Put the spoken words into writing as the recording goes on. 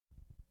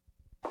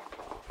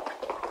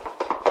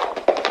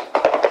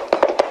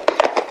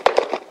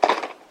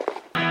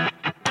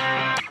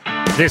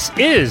This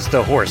is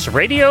the Horse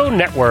Radio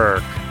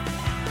Network.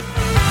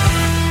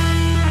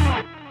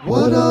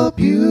 What a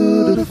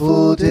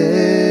beautiful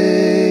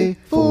day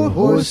for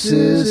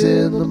horses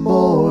in the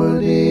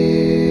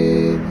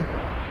morning.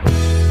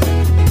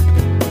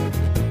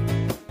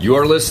 You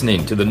are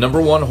listening to the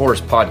 #1 horse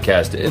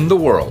podcast in the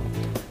world.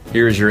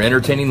 Here is your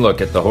entertaining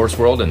look at the horse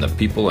world and the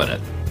people in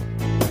it.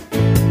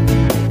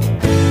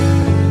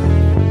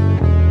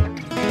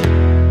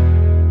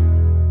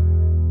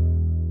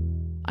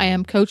 I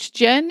am Coach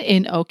Jen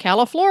in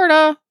Ocala,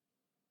 Florida.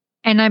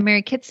 And I'm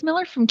Mary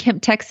Kitzmiller from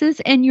Kemp,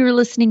 Texas, and you're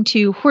listening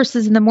to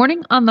Horses in the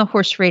Morning on the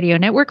Horse Radio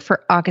Network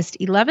for August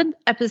 11th,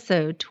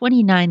 episode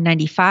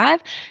 2995.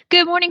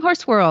 Good morning,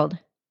 Horse World.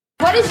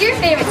 What is your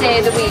favorite day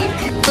of the week?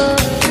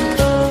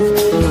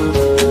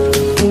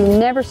 You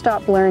never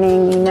stop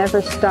learning. You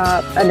never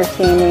stop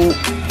understanding.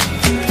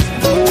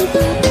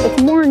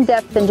 It's more in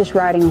depth than just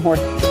riding a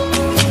horse.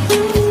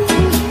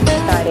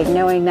 Exciting,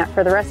 knowing that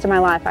for the rest of my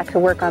life I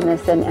could work on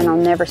this and I'll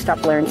never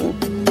stop learning.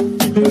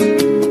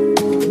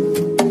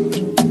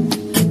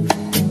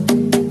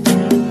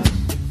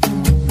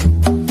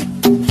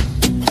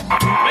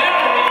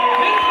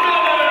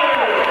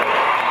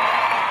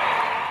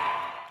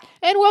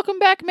 And welcome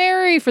back,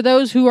 Mary. For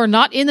those who are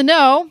not in the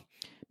know,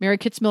 Mary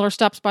Kitzmiller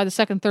stops by the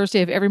second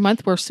Thursday of every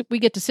month where we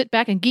get to sit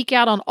back and geek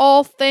out on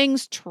all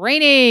things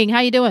training. How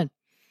you doing?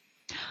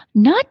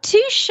 Not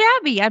too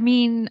shabby. I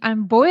mean,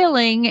 I'm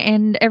boiling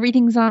and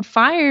everything's on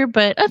fire,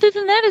 but other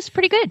than that, it's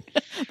pretty good.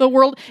 The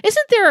world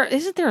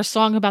isn't there a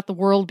song about the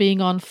world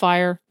being on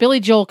fire? Billy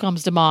Joel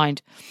comes to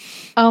mind.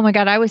 Oh my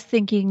God, I was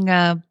thinking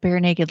Bare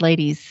Naked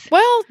Ladies.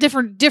 Well,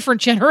 different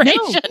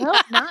generation. No,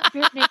 not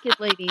Bare Naked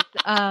Ladies.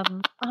 Oh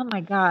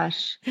my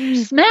gosh,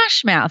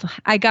 Smash Mouth.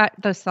 I got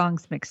those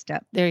songs mixed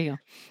up. There you go.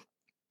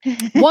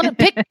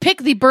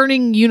 Pick the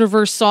Burning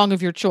Universe song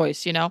of your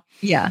choice. You know.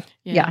 Yeah.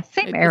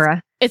 Same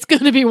era. It's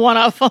going to be one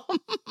of them.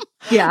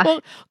 Yeah.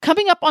 Well,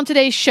 coming up on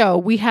today's show,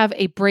 we have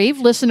a brave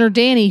listener,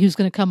 Danny, who's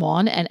going to come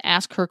on and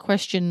ask her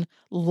question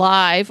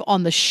live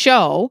on the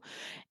show.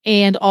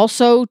 And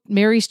also,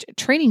 Mary's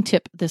training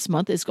tip this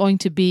month is going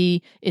to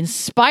be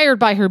inspired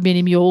by her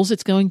mini mules.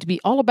 It's going to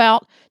be all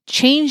about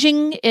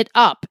changing it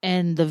up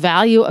and the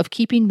value of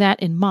keeping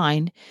that in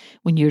mind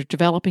when you're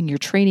developing your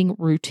training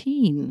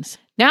routines.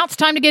 Now it's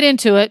time to get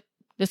into it.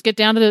 Let's get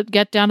down to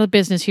the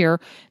business here.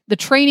 The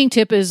training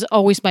tip is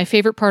always my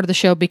favorite part of the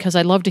show because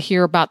I love to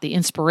hear about the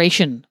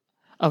inspiration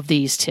of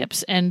these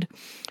tips. And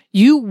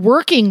you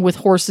working with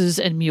horses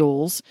and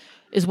mules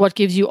is what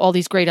gives you all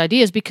these great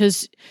ideas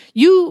because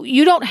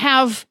you don't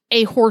have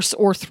a horse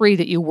or three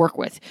that you work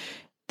with.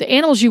 The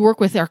animals you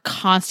work with are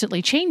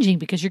constantly changing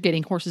because you're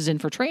getting horses in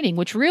for training,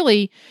 which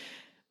really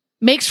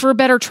makes for a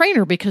better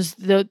trainer because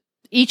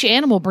each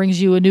animal brings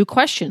you a new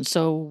question.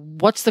 So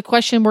what's the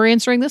question we're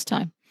answering this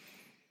time?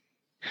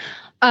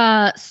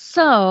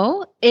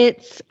 So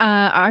it's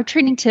our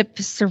training tip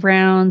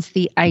surrounds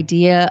the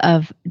idea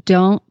of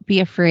don't be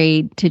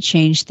afraid to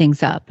change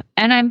things up.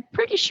 And I'm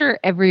pretty sure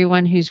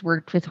everyone who's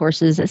worked with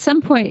horses at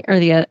some point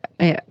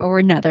or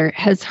another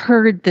has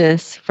heard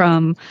this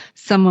from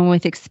someone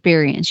with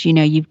experience. You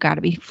know, you've got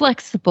to be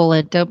flexible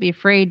and don't be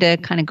afraid to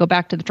kind of go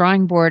back to the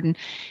drawing board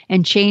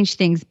and change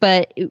things.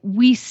 But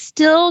we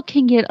still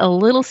can get a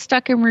little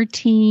stuck in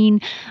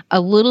routine,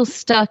 a little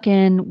stuck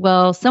in,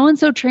 well,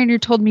 so-and-so trainer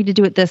told me to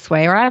do it this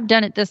way, or I've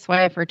done it this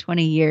way for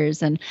 20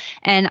 years. And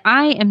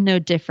I am no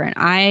different.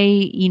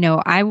 I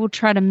will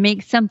try to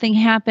make something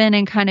happen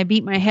and kind of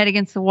beat my head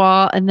against the wall.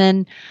 And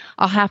then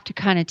I'll have to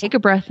kind of take a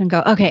breath and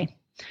go, okay,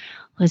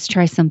 let's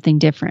try something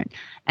different.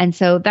 And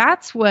so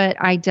that's what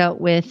I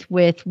dealt with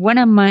one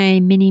of my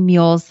mini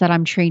mules that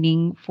I'm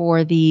training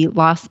for the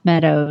Lost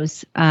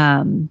Meadows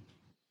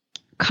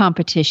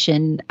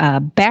competition,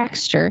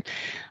 Baxter.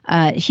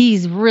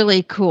 He's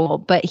really cool,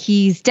 but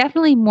he's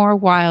definitely more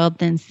wild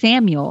than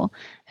Samuel,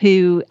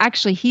 who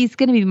actually he's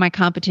going to be my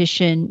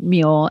competition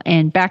mule,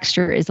 and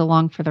Baxter is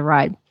along for the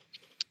ride.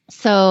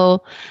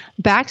 So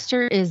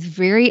Baxter is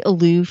very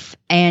aloof,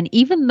 and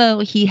even though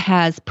he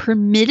has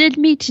permitted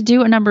me to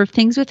do a number of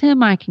things with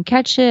him, I can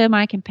catch him,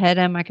 I can pet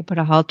him, I can put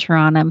a halter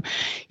on him.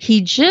 He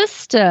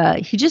just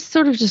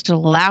sort of just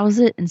allows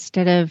it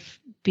instead of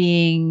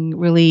being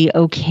really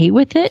okay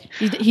with it.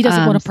 He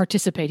doesn't want to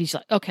participate. He's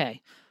like, okay,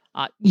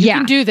 you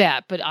can do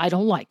that, but I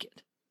don't like it.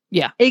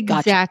 Yeah,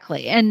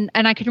 exactly. Gotcha.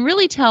 And I can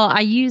really tell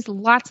I use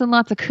lots and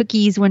lots of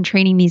cookies when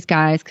training these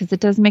guys because it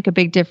does make a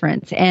big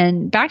difference.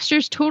 And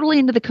Baxter's totally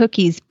into the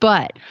cookies,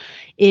 but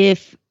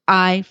if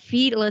I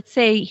feed, let's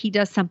say he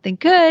does something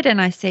good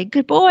and I say,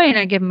 good boy, and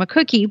I give him a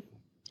cookie,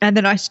 and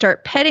then I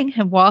start petting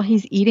him while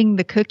he's eating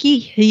the cookie,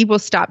 he will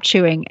stop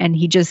chewing and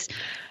he just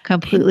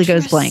completely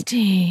goes blank.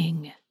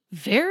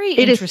 Very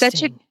it interesting. Is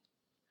such a,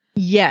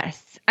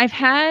 yes. I've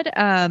had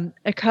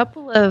a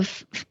couple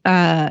of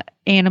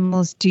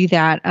animals do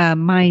that.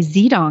 My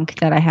Zedonk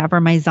that I have,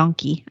 or my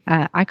Zonky,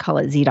 I call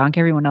it Zedonk.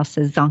 Everyone else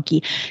says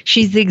Zonky.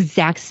 She's the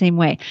exact same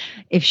way.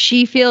 If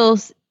she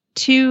feels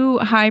too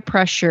high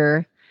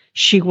pressure,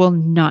 she will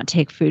not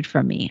take food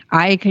from me.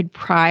 I could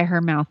pry her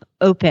mouth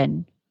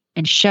open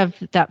and shove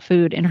that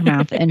food in her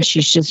mouth, and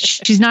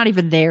she's not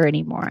even there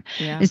anymore.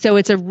 Yeah. And so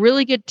it's a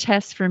really good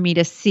test for me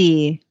to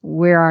see,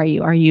 where are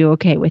you? Are you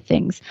okay with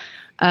things?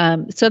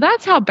 So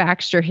that's how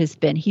Baxter has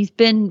been. He's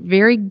been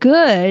very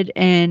good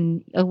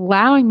and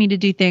allowing me to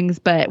do things,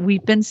 but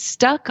we've been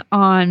stuck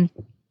on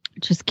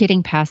just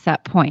getting past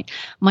that point.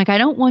 I'm like, I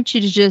don't want you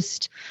to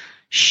just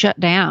shut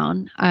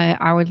down.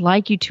 I would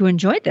like you to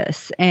enjoy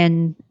this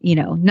and,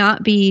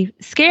 not be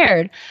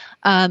scared.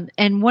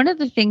 And one of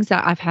the things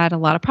that I've had a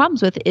lot of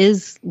problems with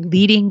is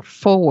leading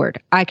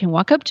forward. I can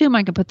walk up to him.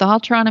 I can put the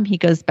halter on him. He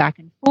goes back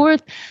and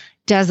forth,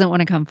 doesn't want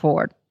to come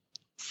forward.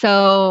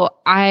 So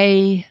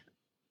I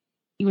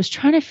was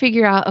trying to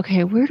figure out,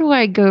 okay, where do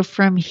I go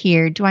from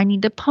here? Do I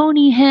need to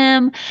pony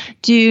him?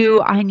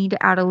 Do I need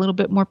to add a little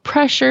bit more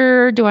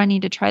pressure? Do I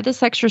need to try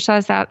this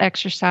exercise, that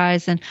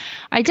exercise? And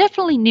I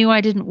definitely knew I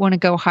didn't want to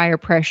go higher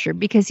pressure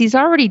because he's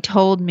already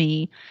told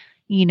me,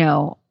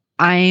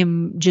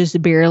 I'm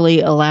just barely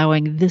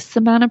allowing this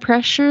amount of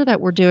pressure that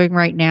we're doing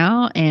right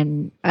now.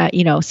 And,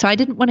 so I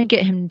didn't want to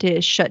get him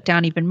to shut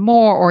down even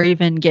more or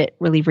even get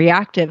really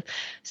reactive.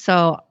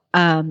 So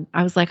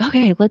I was like,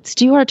 okay, let's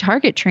do our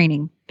target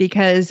training,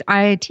 because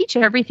I teach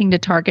everything to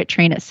target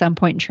train at some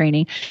point in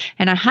training.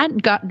 And I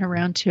hadn't gotten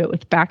around to it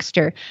with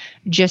Baxter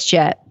just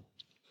yet.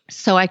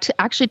 So I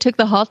actually took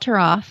the halter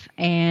off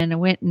and I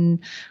went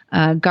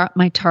and got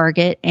my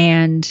target,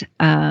 and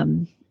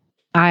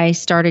I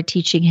started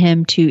teaching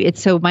him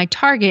so my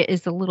target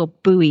is a little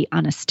buoy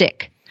on a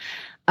stick.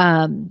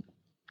 And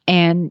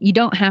you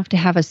don't have to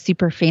have a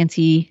super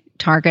fancy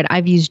target.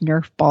 I've used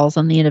Nerf balls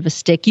on the end of a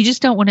stick. You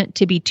just don't want it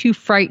to be too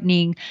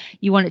frightening.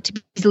 You want it to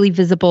be easily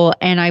visible.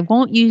 And I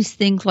won't use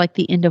things like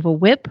the end of a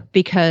whip,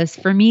 because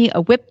for me,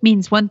 a whip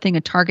means one thing,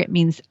 a target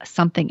means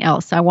something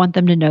else. I want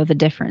them to know the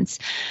difference.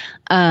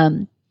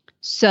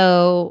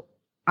 So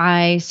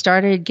I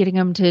started getting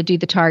him to do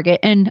the target.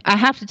 And I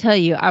have to tell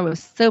you, I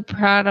was so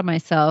proud of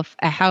myself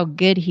at how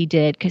good he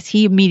did, because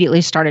he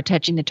immediately started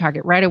touching the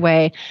target right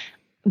away,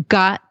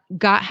 got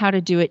how to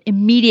do it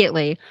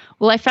immediately.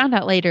 Well, I found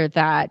out later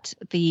that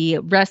the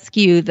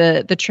rescue,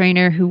 the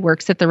trainer who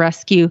works at the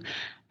rescue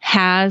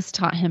has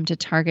taught him to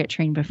target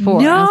train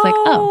before. No! And I was like,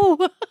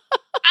 oh,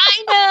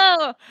 I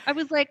know. I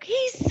was like,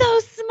 he's so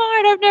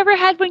smart. I've never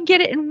had one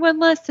get it in one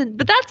lesson.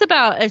 But that's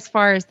about as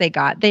far as they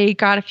got. They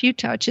got a few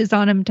touches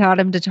on him, taught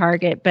him to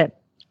target,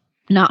 but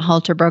not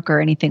halter broke or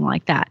anything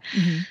like that.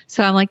 Mm-hmm.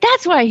 So I'm like,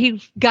 that's why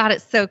he got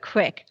it so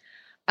quick.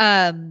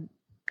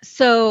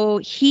 So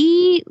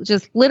he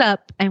just lit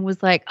up and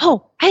was like,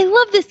 oh, I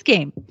love this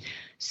game.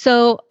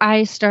 So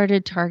I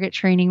started target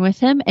training with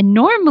him. And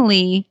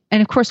normally,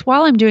 and of course,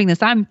 while I'm doing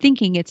this, I'm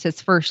thinking it's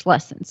his first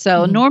lesson.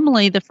 So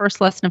normally the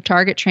first lesson of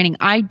target training,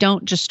 I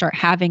don't just start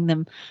having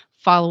them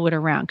follow it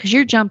around, because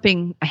you're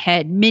jumping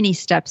ahead many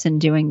steps in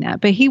doing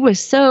that. But he was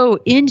so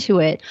into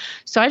it.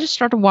 So I just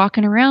started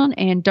walking around,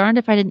 and darned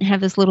if I didn't have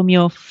this little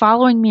mule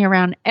following me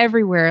around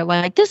everywhere.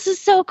 Like, this is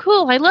so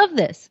cool. I love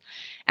this.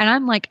 And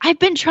I'm like, I've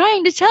been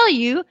trying to tell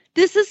you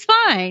this is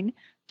fine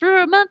for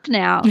a month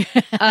now.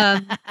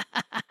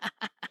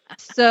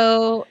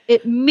 So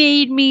it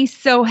made me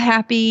so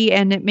happy,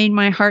 and it made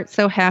my heart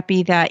so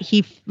happy that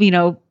he,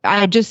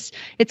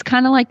 it's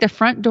kind of like the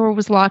front door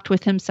was locked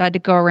with him. So I had to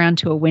go around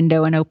to a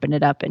window and open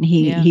it up. And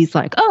he's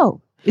like,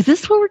 oh, is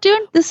this what we're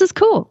doing? This is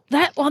cool.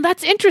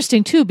 That's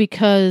interesting too,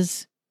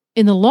 because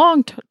in the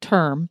long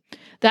term,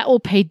 that will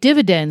pay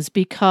dividends,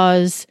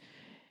 because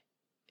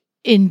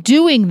in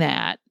doing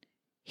that,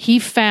 he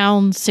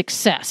found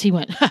success. He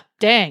went,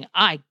 dang,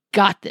 I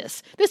got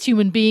this. This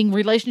human being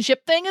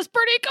relationship thing is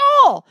pretty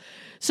cool.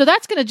 So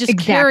that's going to just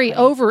carry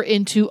over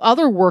into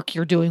other work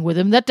you're doing with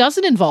him that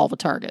doesn't involve a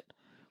target.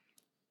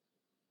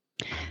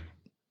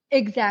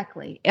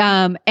 Exactly.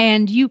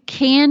 And you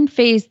can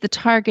phase the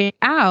target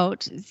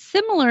out,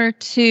 similar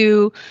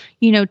to,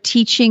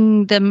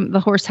 teaching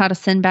the horse how to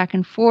send back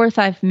and forth.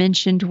 I've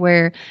mentioned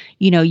where,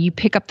 you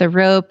pick up the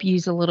rope,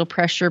 use a little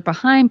pressure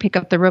behind, pick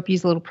up the rope,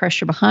 use a little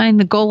pressure behind.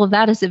 The goal of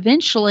that is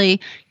eventually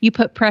you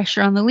put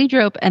pressure on the lead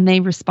rope and they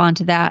respond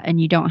to that,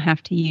 and you don't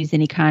have to use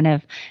any kind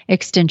of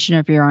extension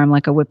of your arm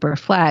like a whip or a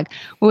flag.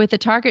 Well, with the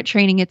target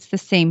training, it's the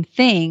same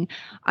thing.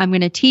 I'm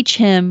going to teach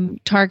him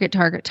target,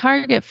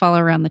 follow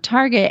around the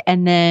target.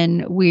 And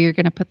then we're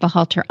going to put the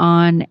halter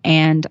on,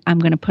 and I'm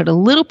going to put a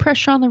little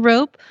pressure on the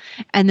rope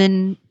and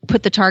then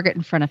put the target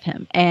in front of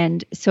him.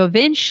 And so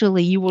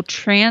eventually you will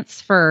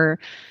transfer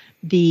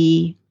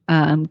the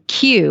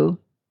cue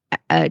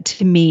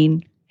to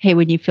mean, hey,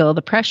 when you feel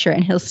the pressure,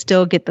 and he'll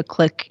still get the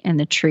click and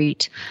the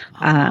treat.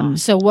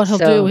 So what he'll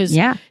do is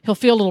he'll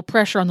feel a little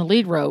pressure on the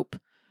lead rope,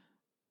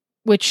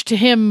 which to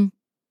him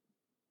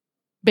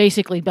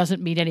basically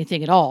doesn't mean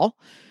anything at all.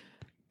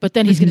 But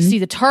then he's going to see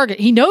the target.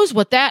 He knows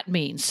what that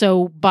means.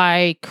 So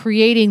by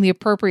creating the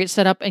appropriate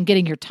setup and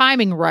getting your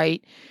timing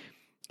right,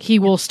 he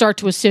will start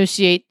to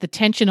associate the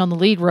tension on the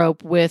lead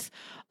rope with,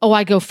 oh,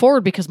 I go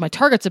forward because my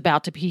target's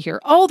about to be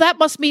here. Oh, that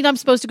must mean I'm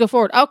supposed to go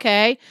forward.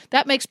 Okay,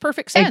 that makes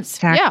perfect sense.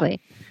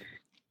 Exactly.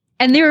 Yeah.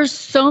 And there are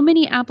so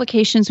mmany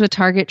applications with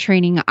target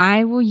training.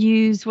 I will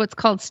use what's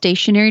called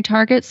stationary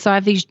targets. So I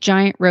have these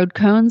giant road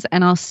cones,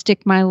 and I'll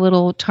stick my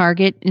little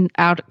target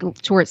out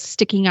to where it's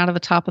sticking out of the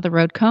top of the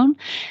road cone,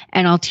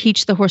 and I'll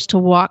teach the horse to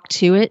walk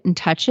to it and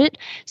touch it.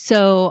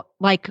 So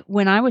like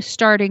when I was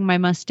starting my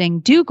Mustang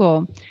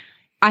Dougal,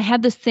 I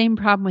had the same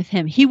problem with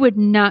him. He would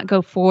not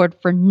go forward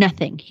for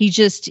nothing.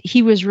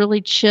 He was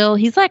really chill.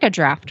 He's like a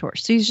draft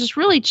horse. So he's just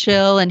really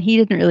chill, and he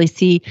didn't really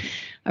see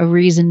a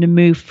reason to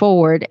move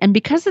forward. And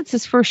because it's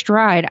his first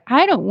ride,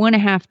 I don't want to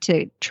have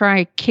to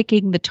try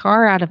kicking the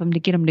tar out of him to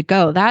get him to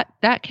go.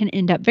 That can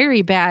end up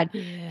very bad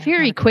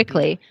very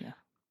quickly.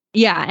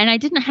 Yeah. And I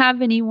didn't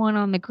have anyone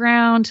on the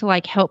ground to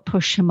like help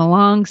push him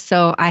along.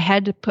 So I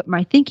had to put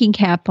my thinking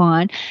cap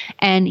on,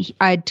 and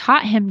I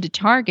taught him to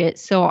target.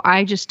 So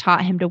I just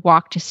taught him to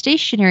walk to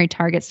stationary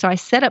targets. So I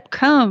set up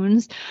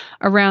cones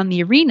around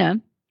the arena,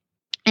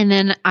 and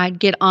then I'd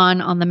get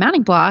on the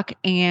mounting block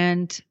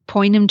and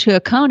point him to a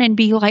cone and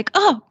be like,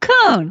 oh,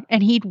 cone.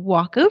 And he'd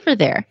walk over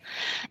there.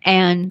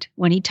 And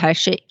when he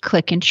touched it,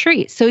 click and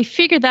treat. So he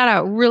figured that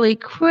out really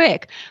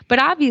quick. But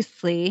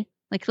obviously,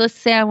 like, let's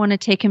say I want to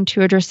take him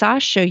to a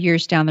dressage show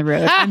years down the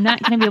road. I'm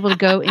not going to be able to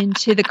go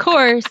into the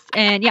course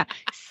and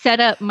set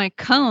up my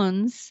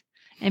cones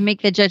and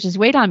make the judges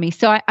wait on me.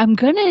 So I'm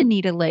going to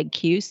need a leg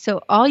cue.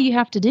 So all you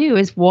have to do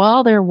is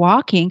while they're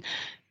walking,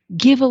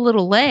 give a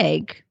little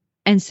leg.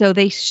 And so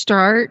they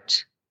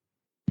start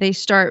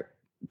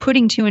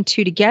putting 2 and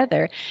 2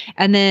 together.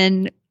 And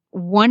then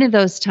one of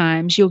those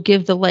times you'll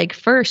give the leg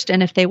first.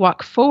 And if they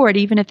walk forward,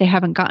 even if they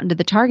haven't gotten to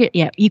the target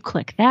yet, you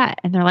click that.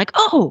 And they're like,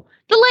 oh,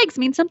 the legs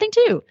mean something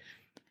too.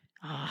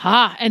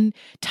 Aha. And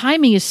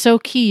timing is so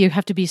key. You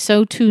have to be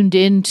so tuned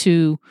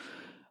into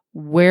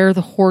where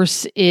the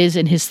horse is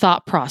in his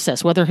thought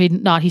process, whether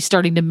he's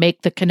starting to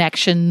make the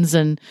connections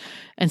and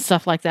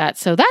stuff like that.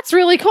 So that's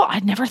really cool. I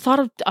never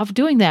thought of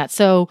doing that.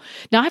 So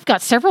now I've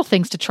got several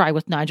things to try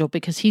with Nigel,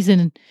 because he's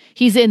in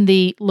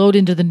the load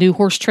into the new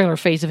horse trailer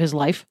phase of his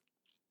life.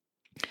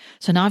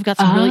 So now I've got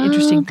some really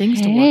interesting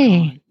things to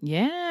work on.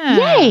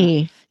 Yeah.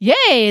 Yay.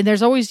 Yay. And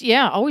there's always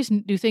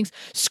new things.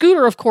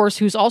 Scooter, of course,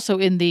 who's also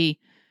in the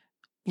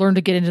learn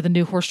to get into the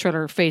new horse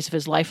trailer phase of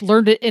his life,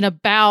 learned it in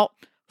about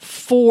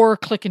 4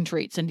 click and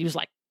treats. And he was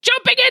like,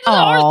 jumping into the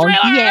horse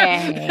trailer.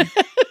 Yay.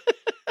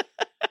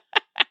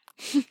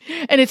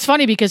 And it's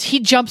funny because he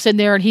jumps in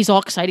there and he's all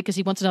excited because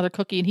he wants another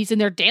cookie, and he's in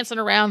there dancing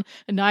around,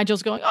 and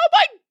Nigel's going, oh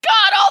my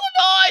God, all the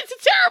noise.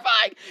 It's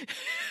terrifying.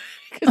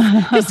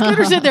 Because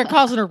Scooter's in there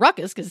causing a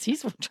ruckus because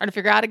he's trying to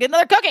figure out how to get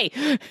another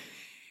cookie.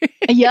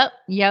 Yep.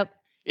 Yep.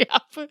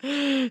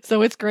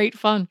 So it's great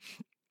fun.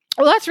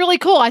 Well, that's really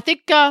cool. I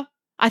think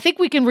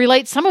we can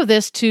relate some of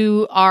this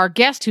to our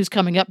guest who's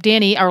coming up,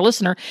 Danny, our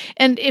listener.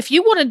 And if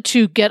you wanted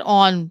to get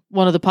on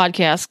one of the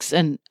podcasts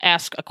and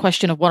ask a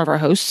question of one of our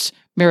hosts,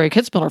 Mary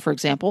Kitzmiller, for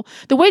example,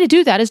 the way to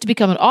do that is to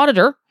become an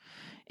auditor.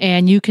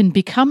 And you can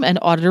become an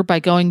auditor by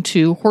going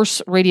to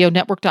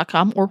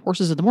horseradionetwork.com or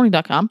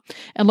horsesinthemorning.com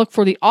and look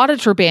for the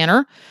auditor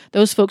banner.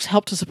 Those folks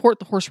help to support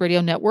the Horse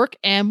Radio Network.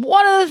 And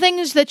one of the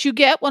things that you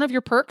get, one of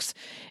your perks,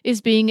 is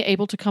being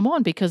able to come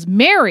on, because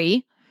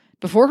Mary,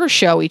 before her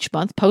show each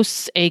month,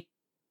 posts a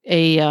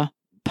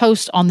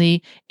post on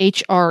the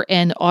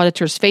HRN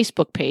Auditors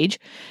Facebook page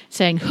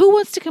saying, who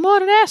wants to come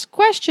on and ask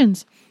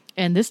questions?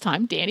 And this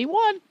time, Danny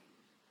won.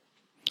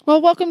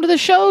 Well, welcome to the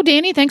show,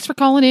 Danny. Thanks for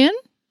calling in.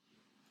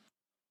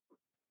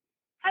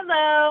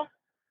 Hello.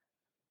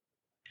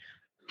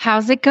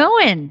 How's it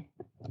going?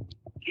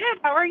 Good.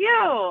 How are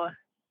you?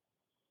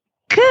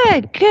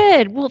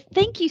 Good. Well,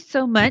 thank you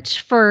so much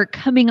for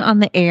coming on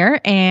the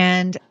air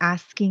and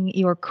asking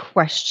your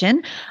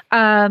question.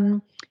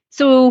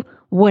 So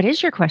what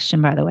is your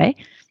question, by the way?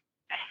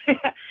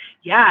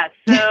 Yeah.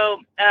 So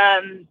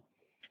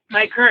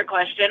my current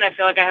question, I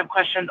feel like I have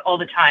questions all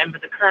the time,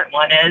 but the current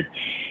one is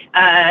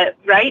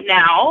right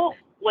now,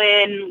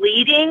 when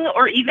leading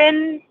or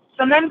even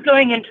sometimes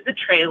going into the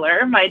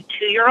trailer, my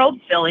 2-year-old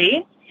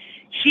filly,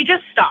 she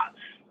just stops.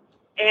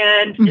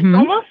 And it's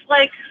almost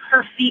like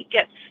her feet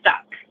get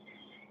stuck.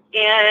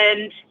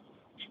 And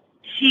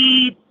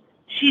she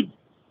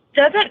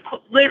doesn't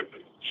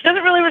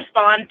really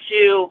respond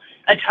to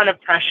a ton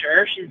of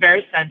pressure. She's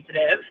very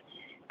sensitive.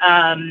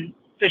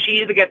 So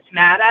she either gets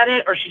mad at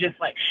it or she just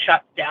like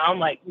shuts down,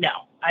 like, no,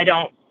 I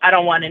don't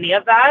want any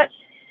of that.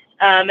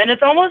 And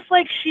it's almost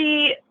like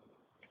she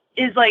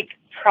is like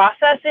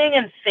processing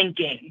and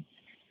thinking.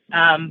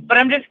 But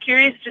I'm just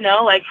curious to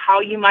know like how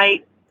you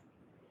might,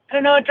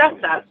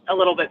 adjust that a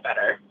little bit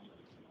better.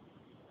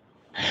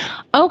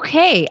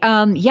 Okay.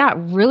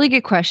 Really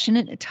good question.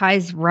 It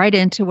ties right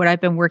into what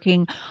I've been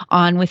working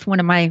on with one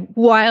of my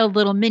wild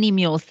little mini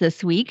mules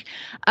this week.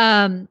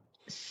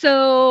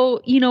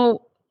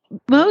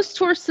 Most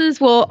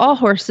horses, all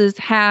horses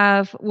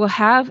will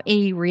have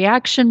a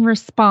reaction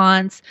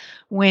response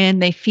when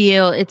they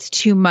feel it's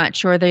too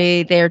much, or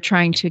they're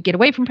trying to get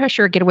away from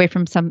pressure or get away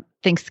from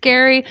something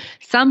scary.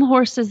 Some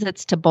horses,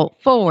 it's to bolt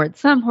forward.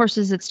 Some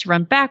horses, it's to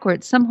run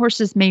backwards. Some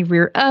horses may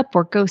rear up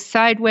or go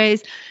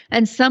sideways.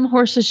 And some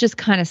horses just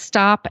kind of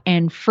stop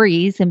and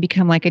freeze and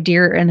become like a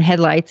deer in the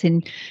headlights.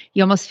 And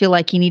you almost feel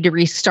like you need to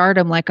restart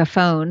them like a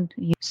phone.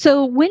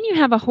 So when you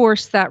have a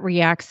horse that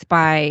reacts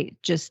by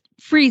just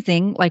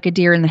freezing like a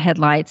deer in the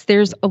headlights,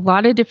 there's a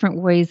lot of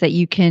different ways that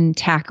you can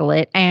tackle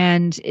it.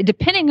 And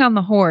depending on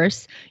the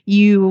horse,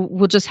 you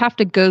will just have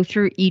to go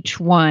through each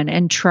one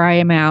and try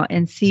them out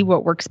and see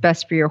what works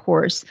best for your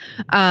horse.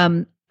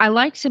 I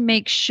like to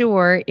make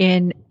sure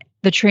in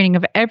the training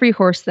of every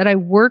horse that I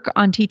work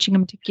on teaching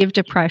them to give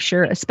to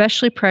pressure,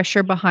 especially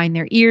pressure behind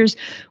their ears,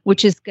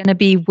 which is going to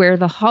be where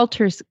the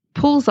halters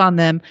pulls on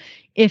them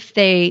if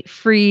they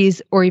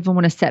freeze or even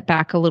want to set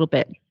back a little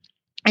bit.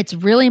 It's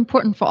really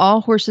important for all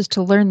horses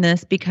to learn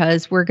this,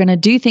 because we're going to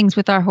do things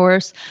with our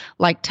horse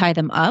like tie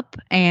them up.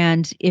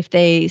 And if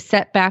they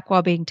set back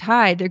while being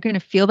tied, they're going to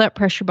feel that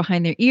pressure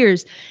behind their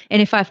ears.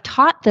 And if I've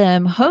taught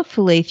them,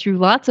 hopefully through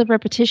lots of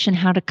repetition,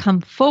 how to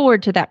come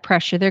forward to that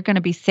pressure, they're going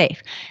to be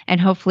safe.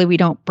 And hopefully we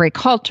don't break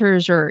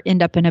halters or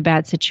end up in a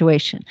bad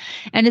situation.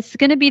 And it's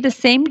going to be the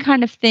same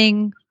kind of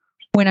thing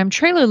when I'm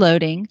trailer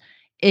loading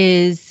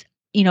is,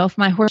 if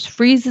my horse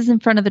freezes in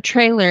front of the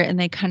trailer and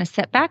they kind of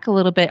set back a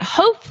little bit,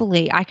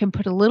 hopefully I can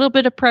put a little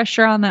bit of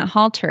pressure on that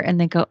halter and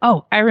they go,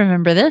 oh, I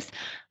remember this.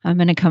 I'm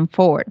going to come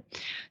forward.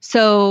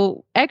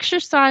 So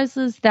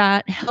exercises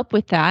that help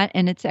with that,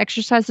 and it's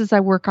exercises I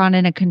work on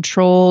in a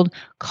controlled,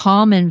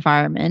 calm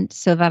environment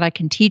so that I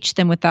can teach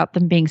them without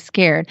them being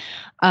scared,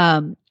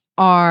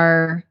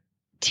 are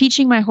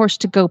teaching my horse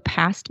to go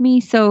past me.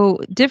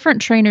 So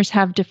different trainers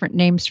have different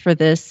names for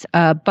this.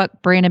 Buck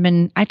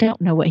Brannaman, I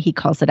don't know what he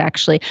calls it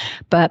actually,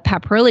 but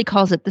Pat Pirelli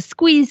calls it the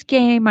squeeze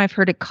game. I've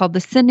heard it called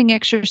the sending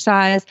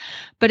exercise.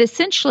 But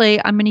essentially,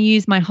 I'm going to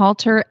use my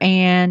halter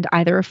and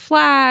either a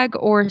flag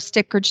or a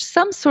stick or just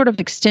some sort of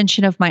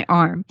extension of my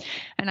arm.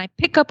 And I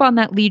pick up on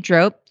that lead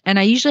rope, and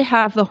I usually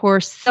have the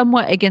horse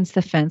somewhat against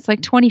the fence,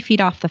 like 20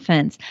 feet off the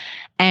fence.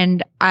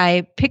 And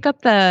I pick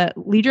up the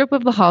lead rope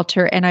of the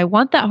halter, and I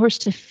want that horse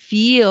to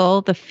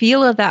feel the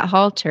feel of that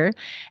halter.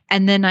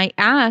 And then I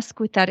ask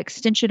with that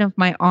extension of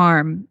my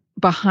arm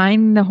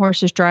behind the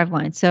horse's drive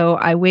line. So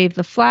I wave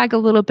the flag a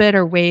little bit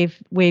or wave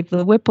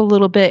the whip a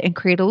little bit and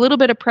create a little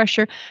bit of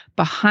pressure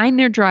behind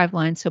their drive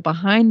line. So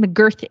behind the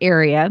girth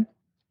area,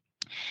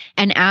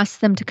 and ask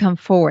them to come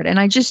forward. And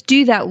I just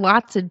do that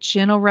lots of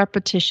gentle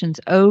repetitions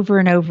over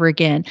and over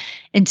again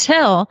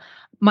until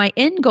my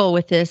end goal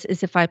with this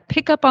is if I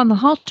pick up on the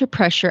halter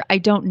pressure, I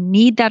don't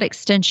need that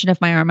extension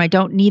of my arm. I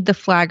don't need the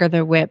flag or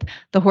the whip.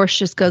 The horse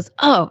just goes,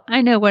 oh,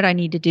 I know what I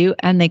need to do.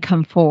 And they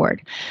come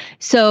forward.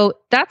 So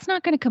that's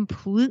not going to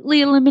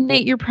completely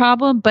eliminate your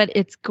problem, but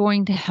it's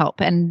going to help.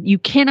 And you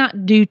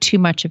cannot do too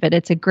much of it.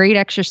 It's a great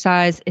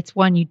exercise. It's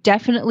one you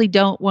definitely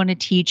don't want to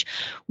teach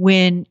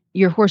when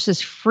your horse is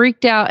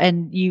freaked out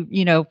and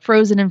you know,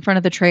 frozen in front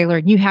of the trailer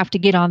and you have to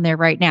get on there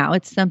right now.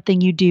 It's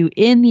something you do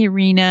in the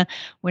arena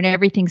when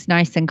everything's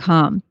nice and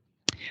calm.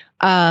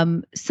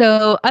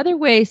 So other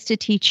ways to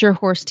teach your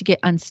horse to get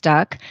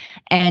unstuck,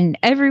 and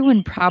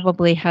everyone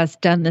probably has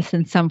done this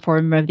in some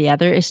form or the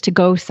other, is to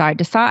go side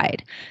to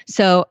side.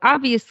 So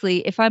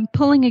obviously, if I'm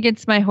pulling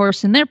against my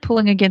horse and they're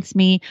pulling against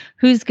me,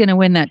 who's going to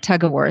win that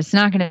tug of war? It's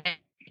not going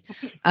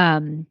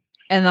to.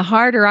 And the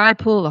harder I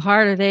pull, the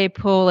harder they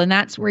pull. And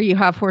that's where you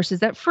have horses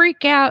that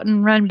freak out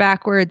and run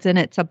backwards, and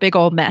it's a big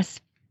old mess.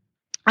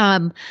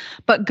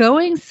 But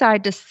going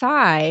side to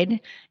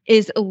side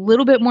is a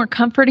little bit more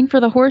comforting for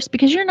the horse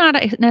because you're not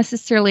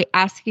necessarily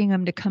asking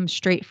them to come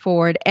straight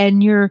forward,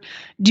 and you're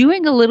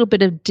doing a little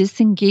bit of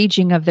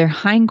disengaging of their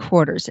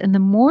hindquarters. And the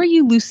more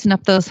you loosen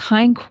up those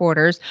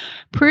hindquarters,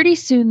 pretty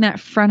soon that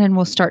front end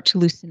will start to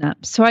loosen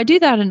up. So I do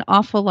that an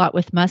awful lot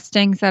with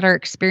Mustangs that are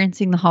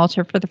experiencing the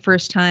halter for the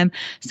first time.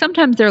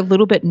 Sometimes they're a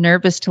little bit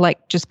nervous to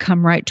like just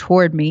come right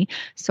toward me.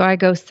 So I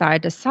go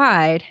side to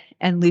side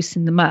and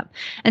loosen them up.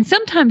 And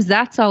sometimes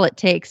that's all it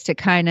takes to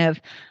kind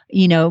of,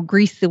 you know,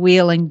 grease the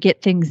wheel and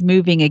get things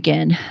moving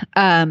again.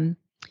 An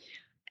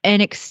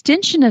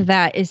extension of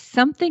that is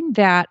something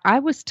that I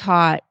was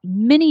taught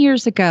many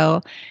years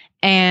ago.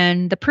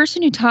 And the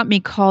person who taught me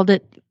called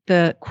it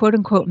the quote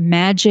unquote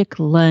magic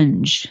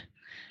lunge.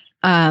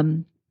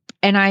 And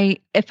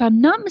if I'm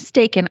not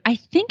mistaken, I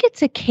think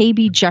it's a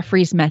KB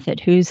Jeffries method,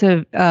 who's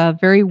a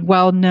very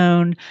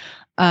well-known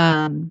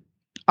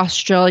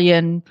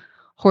Australian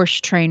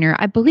horse trainer,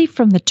 I believe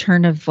from the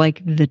turn of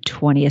like the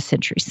 20th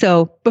century.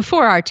 So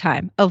before our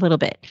time, a little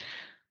bit.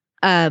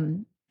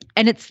 And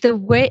it's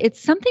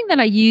something that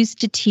I use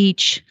to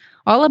teach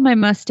all of my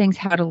Mustangs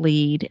how to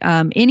lead.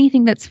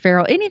 Anything that's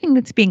feral, anything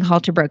that's being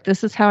halter broke,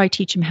 this is how I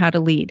teach them how to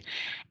lead.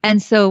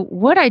 And so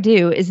what I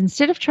do is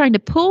instead of trying to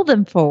pull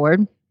them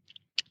forward,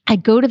 I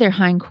go to their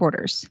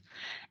hindquarters,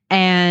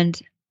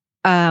 and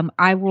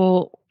I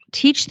will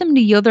teach them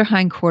to yield their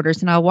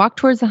hindquarters, and I'll walk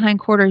towards the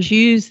hindquarters,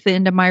 use the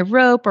end of my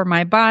rope or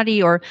my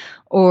body or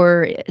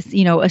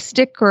you know, a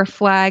stick or a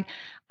flag.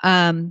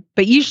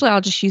 But usually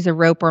I'll just use a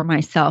rope or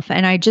myself,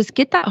 and I just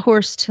get that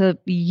horse to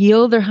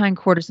yield their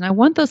hindquarters. And I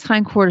want those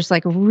hindquarters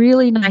like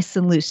really nice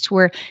and loose to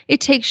where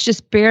it takes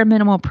just bare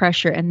minimal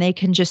pressure and they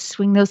can just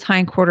swing those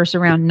hindquarters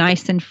around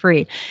nice and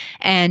free.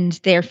 And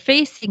they're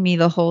facing me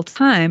the whole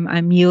time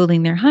I'm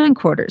yielding their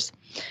hindquarters.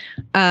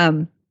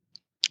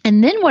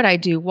 And then what I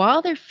do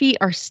while their feet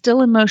are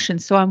still in motion,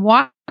 so I'm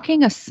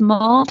walking a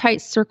small,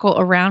 tight circle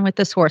around with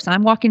this horse.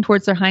 I'm walking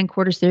towards their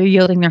hindquarters. They're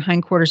yielding their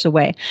hindquarters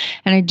away.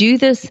 And I do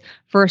this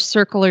for a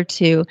circle or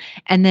two.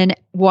 And then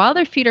while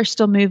their feet are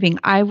still moving,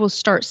 I will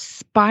start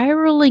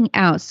spiraling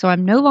out. So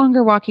I'm no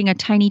longer walking a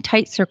tiny,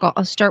 tight circle.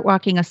 I'll start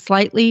walking a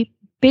slightly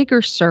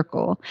bigger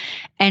circle,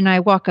 and I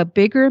walk a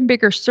bigger and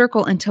bigger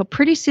circle until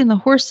pretty soon the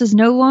horse is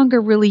no longer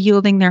really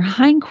yielding their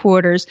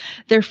hindquarters.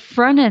 Their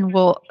front end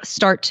will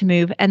start to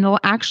move, and they'll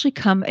actually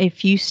come a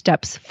few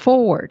steps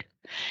forward.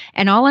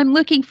 And all I'm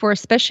looking for,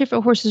 especially if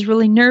a horse is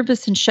really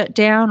nervous and shut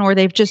down, or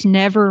they've just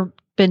never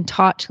been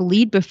taught to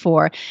lead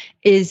before,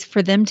 is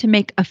for them to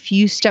make a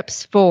few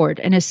steps forward.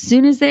 And as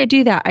soon as they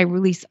do that, I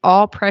release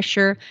all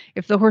pressure.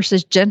 If the horse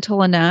is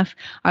gentle enough,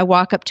 I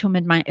walk up to him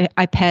and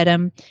I pet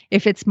him.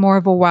 If it's more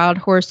of a wild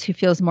horse who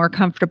feels more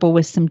comfortable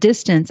with some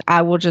distance,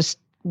 I will just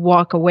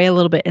walk away a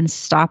little bit and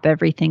stop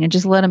everything and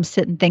just let them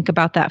sit and think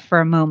about that for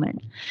a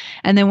moment.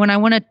 And then when I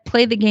want to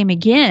play the game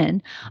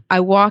again, I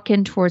walk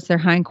in towards their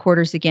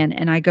hindquarters again,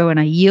 and I go and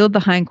I yield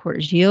the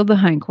hindquarters, yield the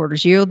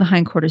hindquarters, yield the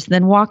hindquarters,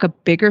 then walk a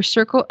bigger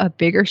circle, a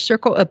bigger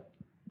circle, a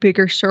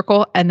bigger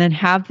circle, and then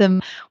have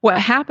them. What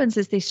happens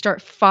is they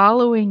start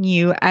following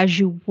you as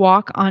you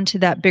walk onto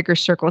that bigger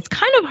circle. It's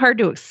kind of hard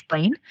to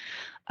explain.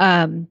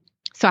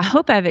 So I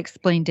hope I've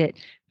explained it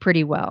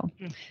pretty well.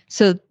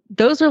 So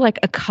those are like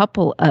a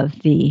couple of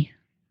the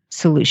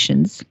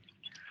solutions.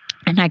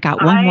 And I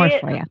got one more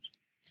for you.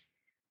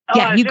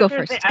 Yeah, you go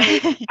first.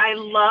 I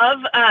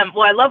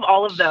love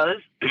all of those.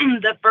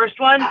 The first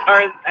one,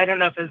 or I don't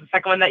know if it's the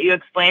second one that you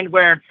explained,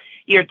 where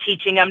you're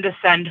teaching them to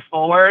send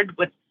forward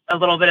with a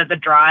little bit of the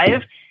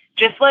drive,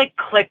 just like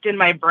clicked in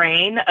my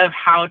brain of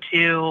how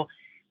to,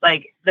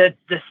 like, the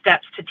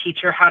steps to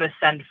teach her how to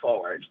send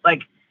forward.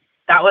 Like,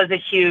 that was a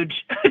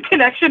huge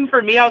connection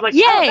for me. I was like,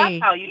 Yay! Oh,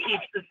 that's how you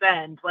teach the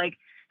send. Like,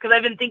 because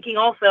I've been thinking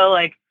also,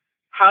 like,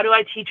 how do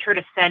I teach her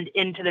to send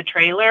into the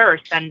trailer or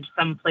send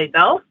someplace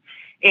else?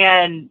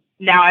 And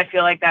now I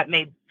feel like that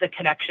made the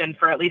connection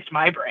for at least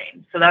my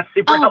brain. So that's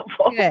super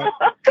helpful.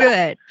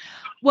 Good.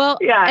 Well,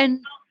 yeah.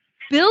 And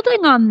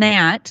building on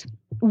that,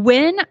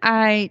 when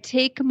I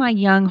take my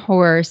young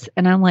horse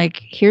and I'm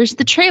like, here's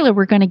the trailer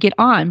we're going to get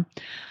on.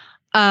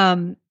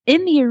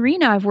 In the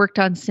arena, I've worked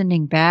on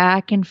sending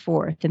back and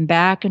forth and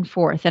back and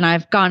forth. And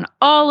I've gone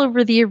all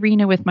over the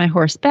arena with my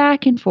horse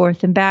back and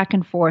forth and back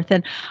and forth.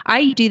 And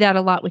I do that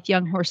a lot with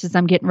young horses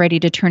I'm getting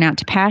ready to turn out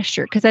to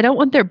pasture, because I don't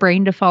want their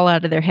brain to fall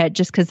out of their head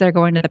just because they're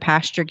going to the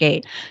pasture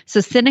gate. So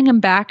sending them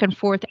back and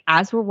forth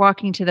as we're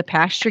walking to the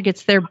pasture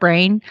gets their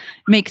brain,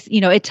 makes,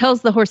 it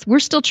tells the horse, we're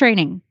still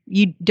training.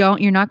 You're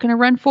not going to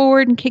run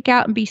forward and kick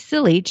out and be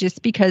silly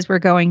just because we're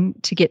going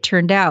to get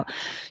turned out.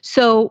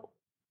 So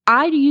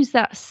I use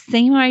that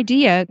same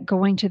idea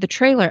going to the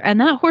trailer,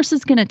 and that horse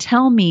is going to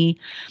tell me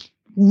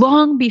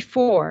long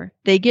before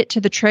they get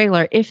to the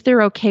trailer if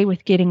they're okay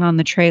with getting on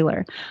the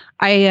trailer.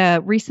 I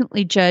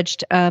recently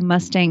judged a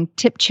Mustang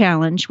Tip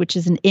Challenge, which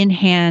is an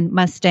in-hand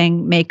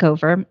Mustang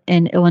makeover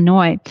in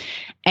Illinois,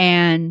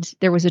 and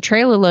there was a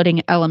trailer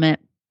loading element.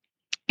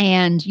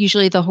 And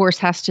usually the horse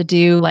has to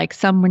do like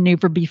some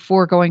maneuver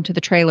before going to the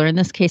trailer. In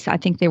this case, I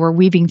think they were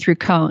weaving through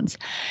cones.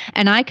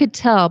 And I could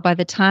tell by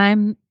the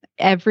time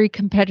every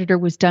competitor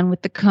was done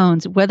with the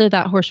cones whether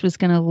that horse was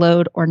going to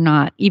load or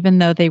not, even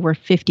though they were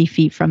 50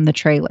 feet from the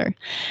trailer.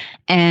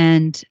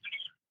 And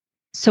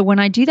so when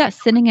I do that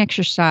sending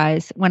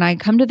exercise, when I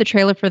come to the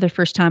trailer for the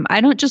first time, I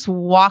don't just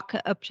walk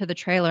up to the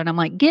trailer and I'm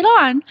like, get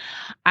on.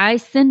 I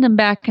send them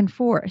back and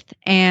forth.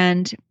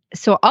 And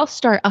so I'll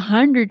start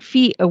 100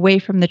 feet away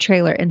from the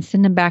trailer and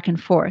send them back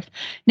and forth.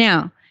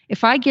 Now,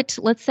 if I get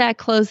to, let's say I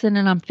close in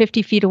and I'm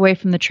 50 feet away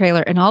from the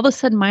trailer, and all of a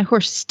sudden my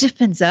horse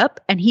stiffens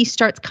up and he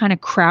starts kind of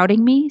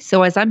crowding me.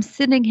 So as I'm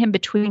sitting him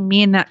between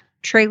me and that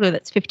trailer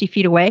that's 50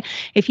 feet away,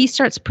 if he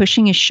starts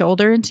pushing his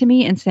shoulder into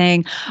me and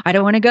saying, I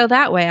don't want to go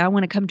that way, I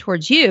want to come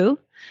towards you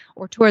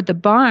or toward the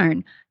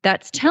barn,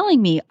 that's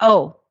telling me,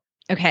 oh,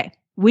 okay,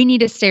 we need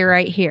to stay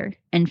right here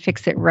and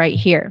fix it right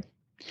here.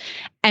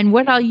 And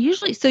what I'll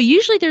usually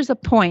there's a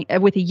point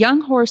with a young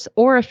horse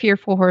or a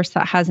fearful horse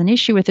that has an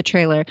issue with the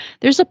trailer,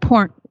 there's a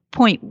point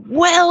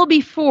well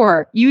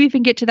before you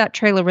even get to that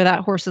trailer where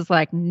that horse is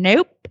like,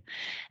 nope.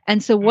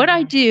 And so what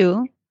I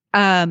do,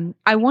 I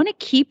want to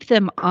keep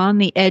them on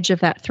the edge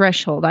of that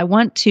threshold. I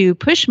want to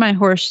push my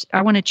horse.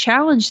 I want to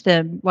challenge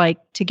them, like,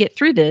 to get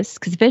through this,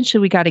 because eventually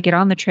we got to get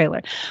on the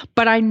trailer.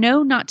 But I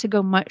know not to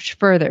go much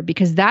further,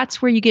 because that's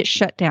where you get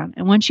shut down.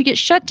 And once you get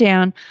shut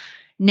down,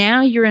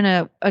 now you're in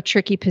a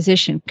tricky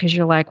position, because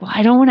you're like, well,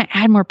 I don't want to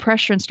add more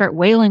pressure and start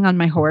wailing on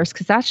my horse,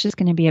 because that's just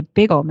going to be a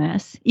big old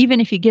mess. Even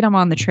if you get them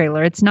on the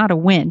trailer, it's not a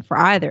win for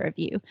either of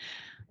you.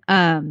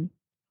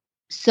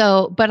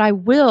 So, but I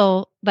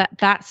will,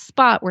 that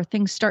spot where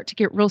things start to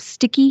get real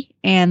sticky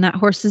and that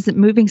horse isn't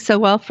moving so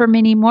well for me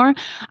anymore,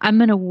 I'm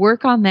going to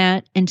work on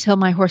that until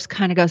my horse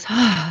kind of goes,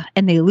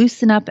 and they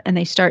loosen up and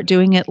they start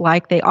doing it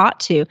like they ought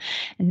to.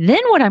 And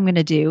then what I'm going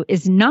to do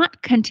is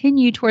not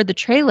continue toward the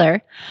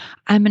trailer.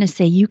 I'm going to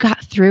say, you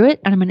got through it,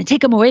 and I'm going to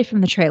take them away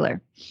from the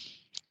trailer.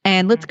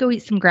 And let's go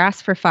eat some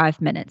grass for 5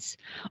 minutes.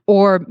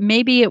 Or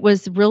maybe it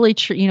was really,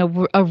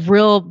 a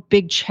real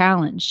big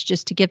challenge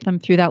just to get them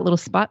through that little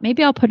spot.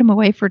 Maybe I'll put them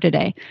away for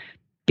today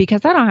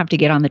because I don't have to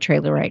get on the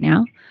trailer right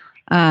now.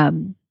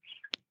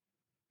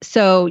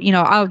 So,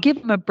 I'll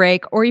give them a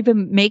break or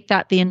even make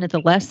that the end of the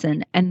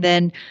lesson. And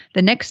then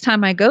the next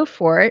time I go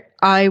for it,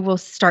 I will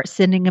start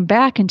sending them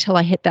back until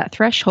I hit that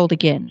threshold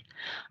again.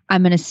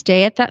 I'm going to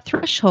stay at that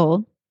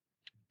threshold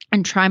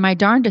and try my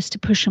darndest to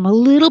push them a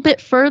little bit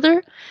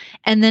further.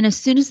 And then as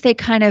soon as they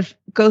kind of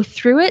go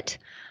through it,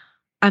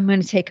 I'm going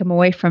to take them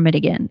away from it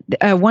again.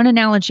 One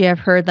analogy I've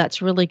heard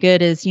that's really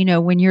good is,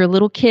 when you're a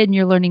little kid and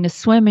you're learning to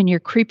swim and you're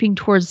creeping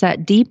towards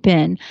that deep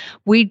end,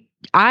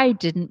 I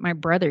didn't, my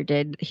brother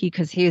did,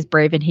 because he was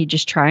brave and he'd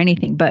just try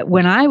anything. But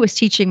when I was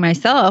teaching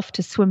myself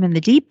to swim in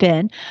the deep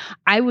end,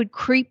 I would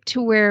creep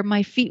to where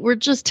my feet were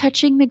just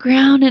touching the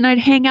ground and I'd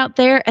hang out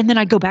there, and then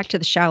I'd go back to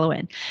the shallow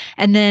end.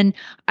 And then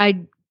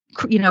I'd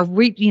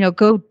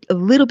go a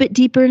little bit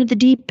deeper into the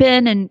deep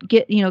end and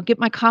get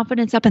my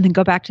confidence up and then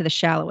go back to the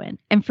shallow end.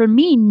 And for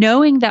me,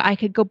 knowing that I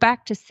could go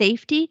back to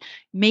safety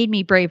made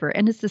me braver.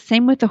 And it's the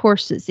same with the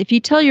horses. If you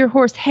tell your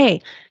horse,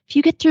 hey, if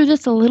you get through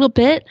this a little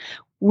bit,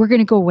 we're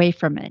going to go away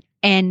from it.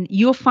 And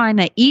you'll find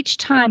that each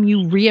time you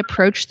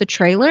reapproach the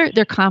trailer,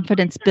 their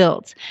confidence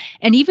builds.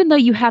 And even though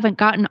you haven't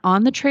gotten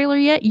on the trailer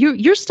yet,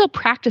 you're still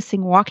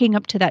practicing walking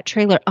up to that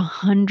trailer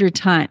 100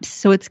 times.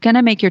 So it's going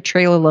to make your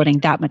trailer loading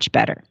that much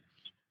better.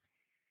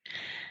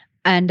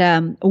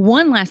 And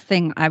one last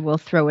thing I will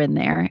throw in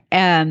there,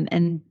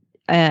 and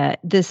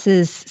this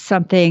is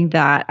something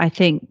that I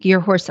think your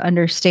horse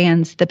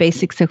understands the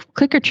basics of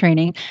clicker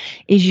training,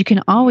 is you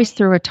can always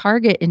throw a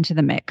target into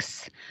the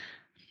mix.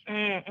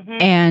 Mm-hmm.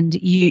 And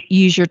you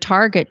use your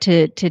target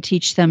to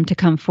teach them to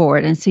come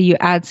forward. And so you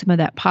add some of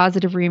that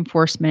positive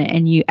reinforcement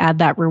and you add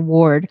that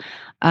reward.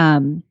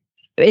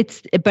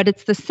 It's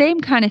the same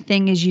kind of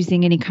thing as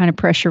using any kind of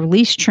pressure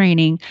release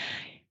training.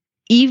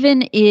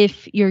 Even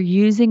if you're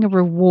using a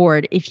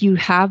reward, if you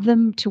have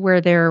them to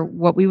where they're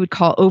what we would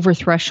call over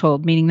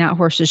threshold, meaning that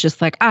horse is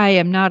just like, I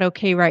am not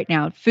okay right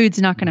now. Food's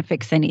not going to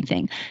fix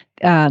anything.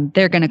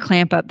 They're going to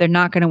clamp up. They're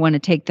not going to want to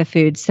take the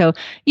food. So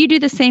you do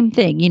the same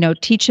thing,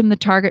 teach them the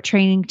target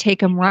training, take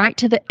them right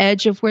to the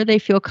edge of where they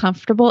feel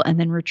comfortable and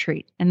then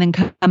retreat and then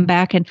come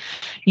back and,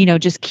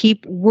 just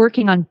keep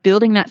working on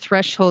building that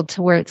threshold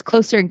to where it's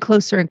closer and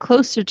closer and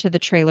closer to the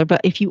trailer.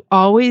 But if you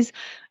always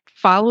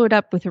follow it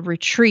up with a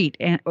retreat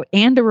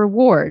and a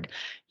reward,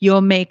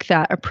 you'll make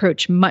that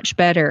approach much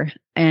better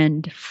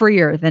and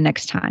freer the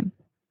next time.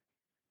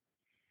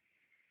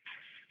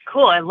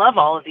 Cool. I love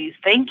all of these.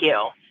 Thank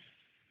you.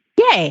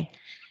 Yay.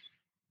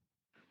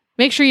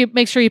 Make sure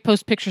you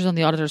post pictures on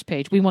the auditor's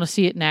page. We want to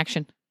see it in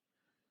action.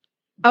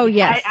 Oh,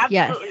 yes. I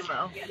absolutely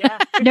will. Yeah.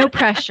 No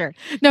pressure.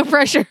 No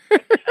pressure.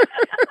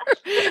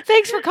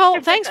 Thanks for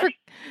calling. Thanks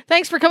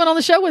for coming on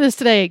the show with us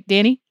today,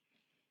 Danny.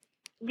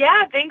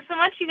 Yeah, thanks so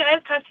much, you guys.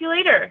 Talk to you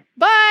later.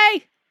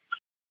 Bye.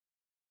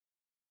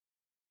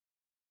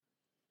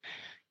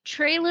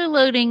 Trailer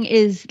loading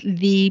is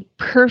the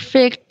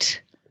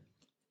perfect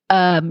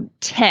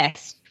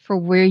test for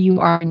where you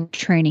are in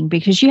training,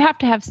 because you have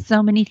to have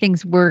so many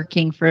things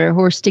working for a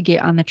horse to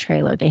get on the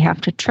trailer. They have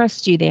to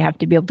trust you. They have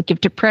to be able to give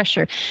to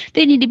pressure.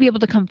 They need to be able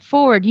to come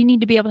forward. You need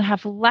to be able to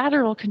have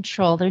lateral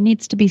control. There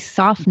needs to be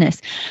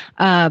softness.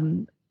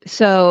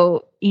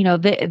 So,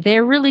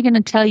 they're really going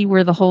to tell you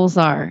where the holes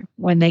are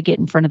when they get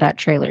in front of that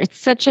trailer. It's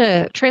such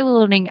a trailer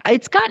loading.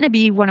 It's gotten to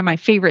be one of my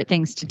favorite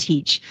things to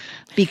teach,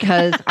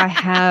 because I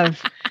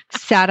have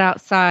sat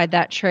outside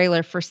that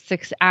trailer for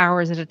 6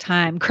 hours at a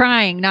time,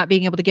 crying, not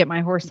being able to get my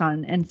horse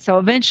on. And so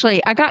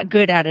eventually I got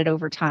good at it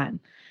over time.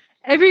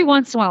 Every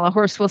once in a while, a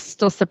horse will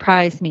still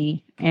surprise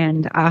me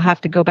and I'll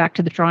have to go back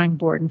to the drawing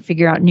board and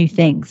figure out new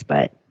things.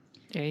 But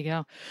there you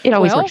go. It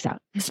always works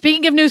out.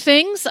 Speaking of new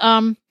things,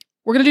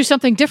 we're going to do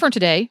something different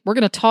today. We're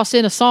going to toss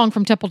in a song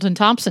from Templeton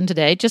Thompson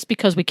today, just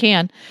because we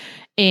can.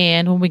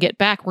 And when we get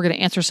back, we're going to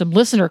answer some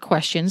listener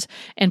questions.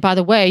 And by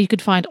the way, you can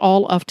find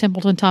all of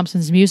Templeton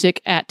Thompson's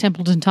music at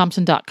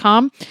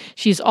templetonthompson.com.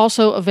 She's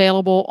also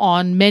available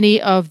on many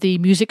of the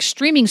music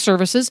streaming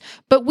services,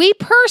 but we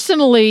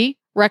personally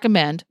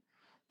recommend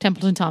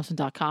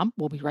templetonthompson.com.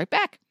 We'll be right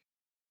back.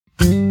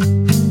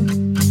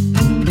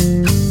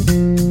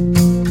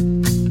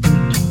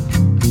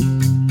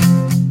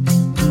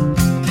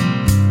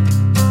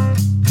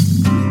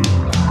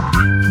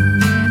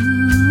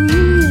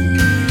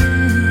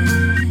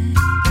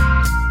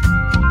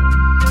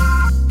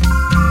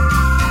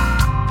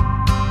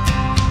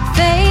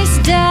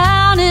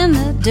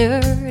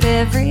 Dirt,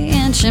 every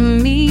inch of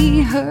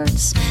me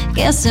hurts.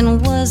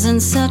 Guessing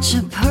wasn't such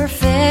a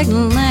perfect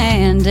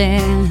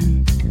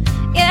landing.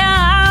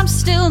 Yeah, I'm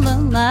still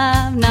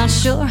alive. Not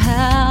sure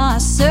how I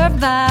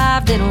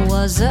survived. It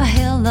was a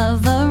hell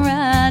of a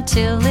ride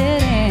till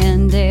it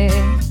ended.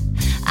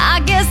 I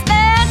guess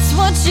that's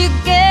what you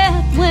get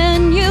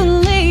when you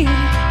leave.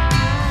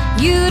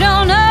 You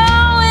don't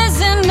always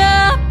end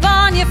up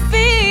on your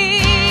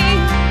feet.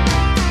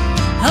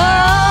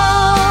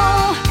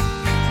 Oh,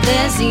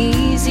 there's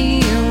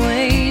easier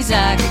ways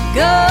I could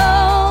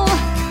go.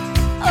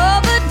 Oh,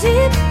 but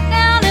deep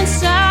down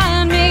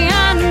inside me,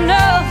 I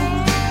know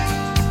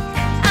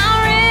I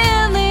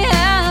really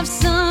have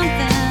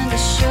something to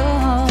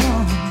show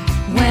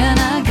when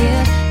I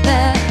get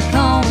back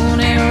on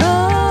the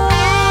road.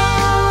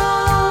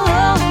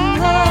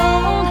 Oh,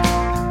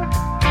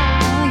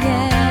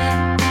 yeah.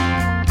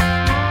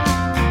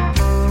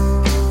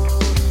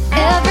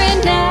 Every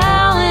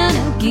now and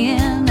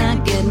again, I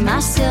get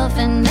myself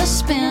in the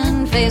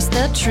spin, face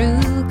the true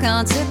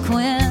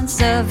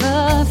consequence of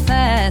a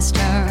fast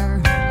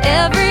turn.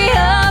 Every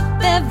up,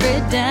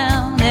 every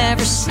down,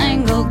 every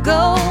single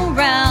go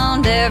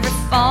round, every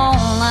fall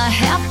I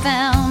have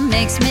found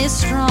makes me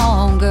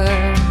stronger.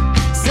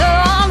 So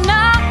I'll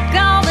knock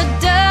all the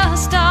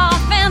dust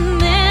off and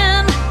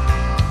then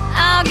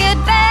I'll get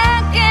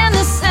back in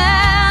the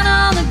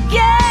saddle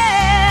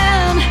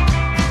again.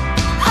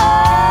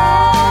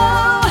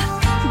 Oh,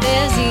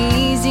 there's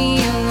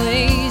easier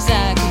ways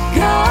I could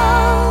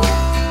go.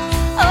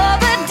 Oh,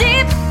 but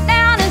deep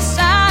down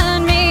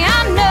inside me,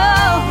 I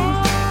know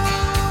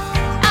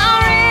I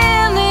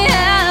really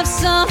have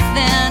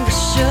something to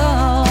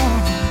show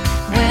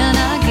when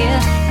I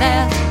get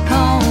back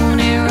on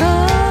the road.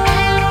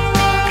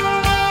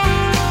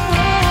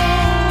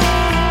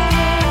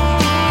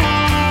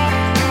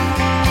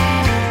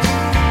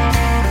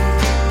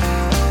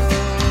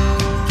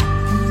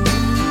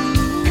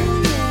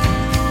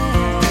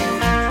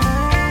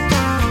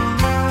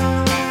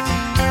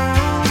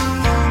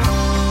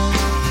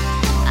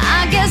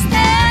 I guess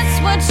that's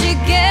what you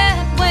get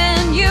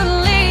when you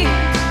leave.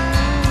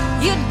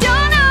 You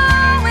don't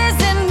always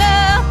end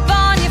up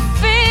on your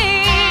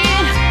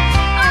feet.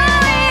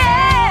 Oh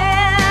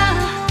yeah,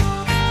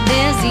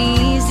 there's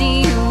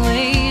easier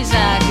ways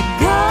I could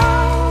go.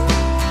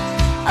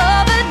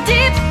 Oh, but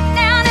deep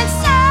down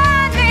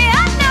inside me,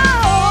 I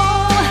know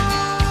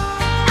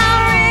I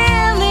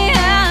really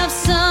have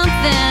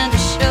something to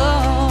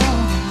show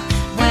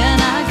when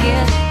I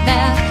get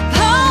back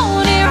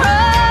on the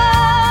road.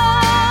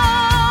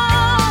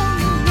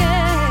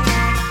 Yeah.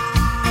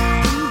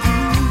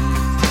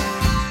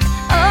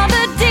 Oh,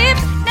 but deep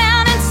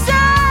down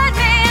inside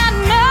me, I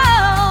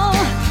know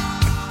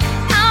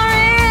I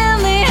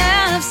really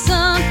have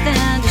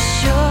something to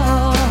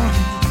show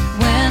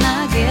when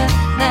I get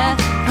back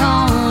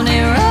on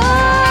the road.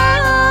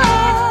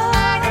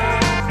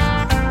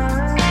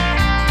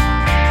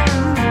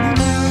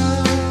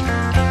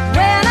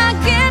 When I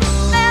get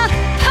back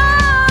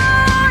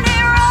on the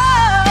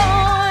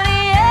road,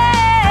 yeah.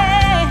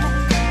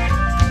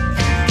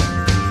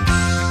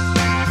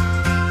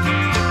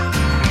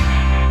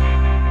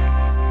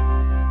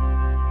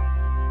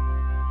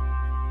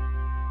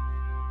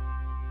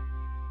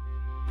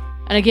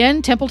 And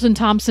again,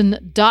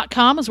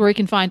 TempletonThompson.com is where you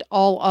can find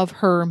all of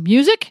her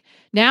music.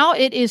 Now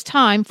it is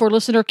time for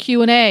listener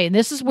Q&A. And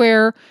this is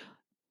where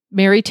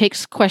Mary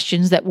takes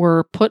questions that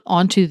were put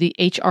onto the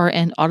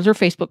HRN Auditor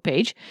Facebook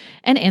page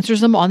and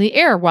answers them on the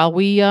air while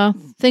we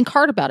think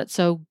hard about it.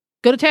 So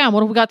go to town. What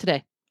have we got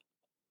today?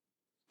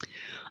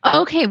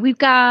 Okay, we've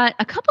got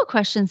a couple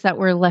questions that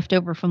were left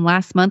over from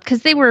last month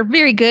because they were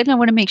very good, and I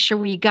want to make sure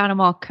we got them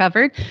all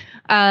covered.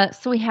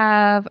 So we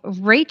have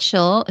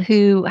Rachel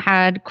who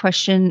had a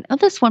question. Oh,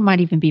 this one might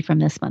even be from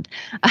this month.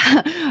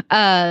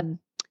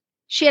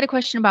 She had a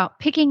question about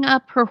picking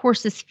up her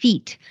horse's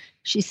feet.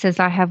 She says,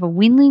 I have a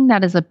weanling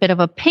that is a bit of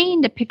a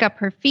pain to pick up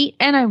her feet,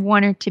 and I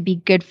want her to be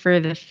good for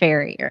the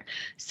farrier.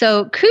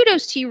 So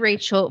kudos to you,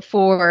 Rachel,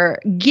 for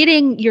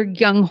getting your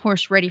young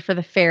horse ready for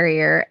the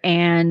farrier,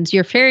 and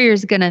your farrier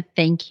is going to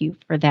thank you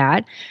for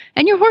that,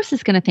 and your horse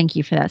is going to thank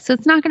you for that. So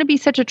it's not going to be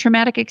such a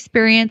traumatic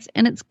experience,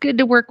 and it's good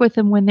to work with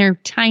them when they're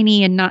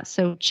tiny and not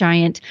so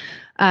giant.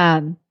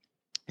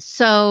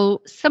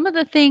 So some of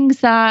the things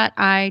that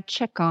I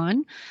check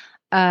on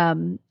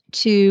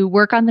to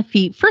work on the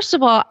feet. First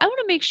of all, I want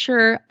to make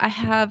sure I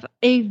have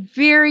a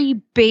very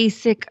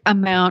basic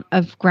amount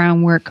of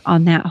groundwork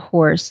on that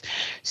horse.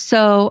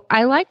 So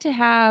I like to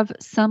have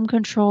some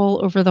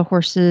control over the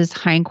horse's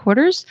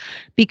hindquarters,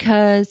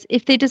 because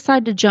if they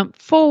decide to jump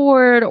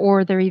forward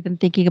or they're even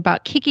thinking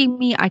about kicking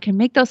me, I can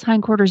make those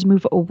hindquarters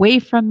move away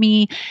from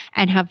me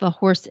and have the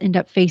horse end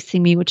up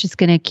facing me, which is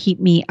going to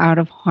keep me out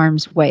of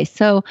harm's way.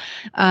 So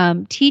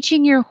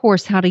teaching your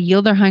horse how to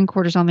yield their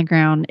hindquarters on the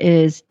ground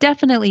is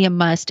definitely a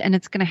must. And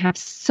it's going to have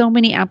so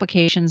many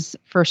applications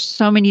for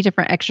so many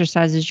different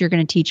exercises you're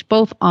going to teach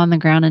both on the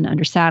ground and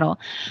under saddle.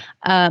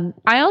 I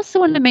also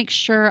want to make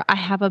sure I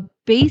have a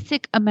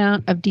basic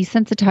amount of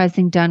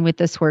desensitizing done with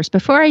this horse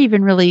before I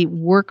even really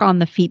work on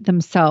the feet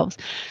themselves.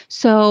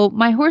 So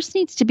my horse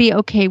needs to be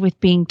okay with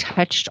being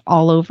touched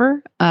all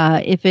over.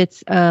 If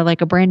it's like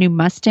a brand new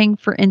Mustang,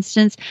 for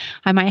instance,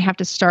 I might have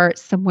to start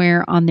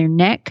somewhere on their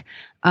neck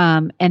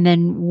and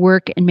then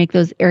work and make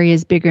those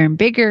areas bigger and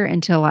bigger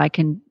until I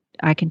can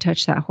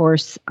touch that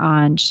horse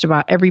on just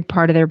about every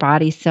part of their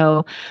body.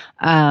 So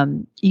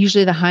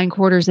usually the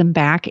hindquarters and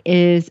back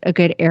is a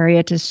good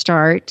area to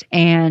start.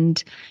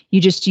 And you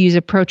just use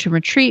approach and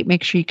retreat.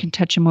 Make sure you can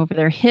touch them over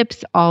their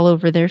hips, all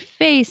over their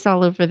face,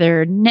 all over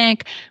their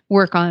neck,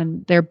 work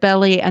on their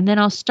belly. And then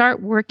I'll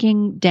start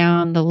working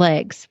down the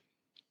legs.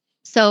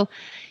 So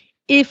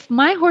if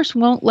my horse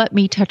won't let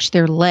me touch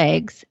their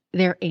legs,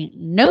 there ain't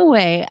no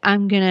way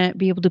I'm going to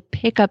be able to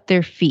pick up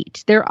their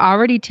feet. They're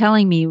already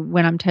telling me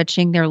when I'm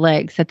touching their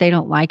legs that they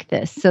don't like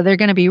this. So they're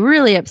going to be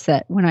really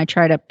upset when I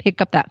try to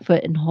pick up that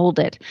foot and hold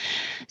it.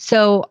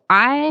 So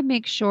I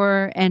make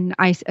sure, and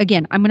I'm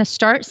going to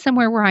start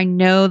somewhere where I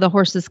know the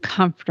horse is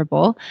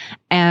comfortable.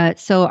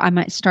 So I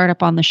might start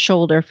up on the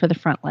shoulder for the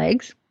front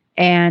legs,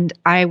 and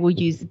I will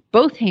use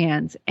both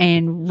hands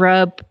and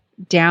rub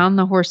down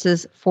the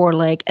horse's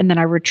foreleg, and then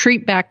I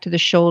retreat back to the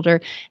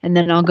shoulder, and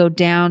then I'll go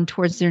down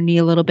towards their knee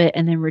a little bit,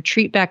 and then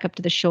retreat back up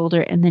to the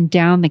shoulder, and then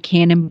down the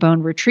cannon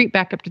bone, retreat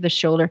back up to the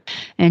shoulder,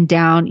 and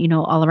down,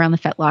 all around the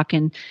fetlock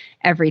and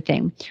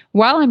everything.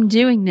 While I'm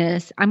doing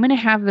this, I'm going to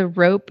have the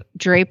rope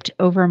draped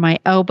over my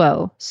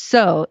elbow.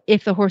 So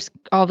if the horse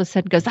all of a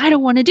sudden goes, I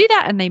don't want to do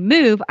that, and they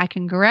move, I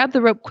can grab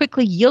the rope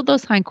quickly, yield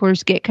those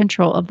hindquarters, get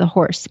control of the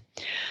horse.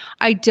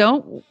 I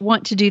don't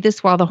want to do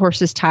this while the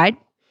horse is tied.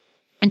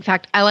 In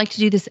fact, I like to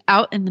do this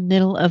out in the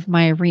middle of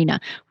my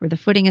arena where the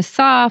footing is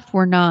soft.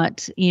 We're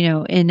not,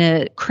 in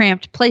a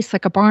cramped place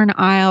like a barn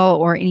aisle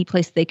or any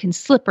place they can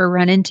slip or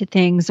run into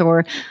things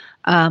or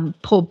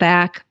pull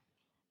back.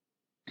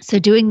 So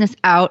doing this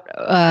out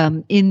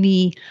in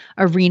the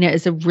arena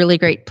is a really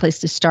great place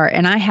to start.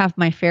 And I have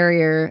my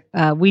farrier,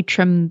 we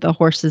trim the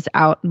horses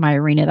out in my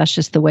arena. That's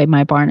just the way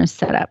my barn is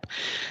set up.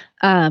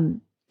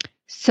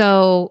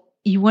 So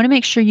you want to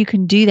make sure you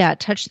can do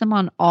that. Touch them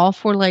on all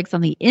four legs,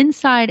 on the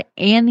inside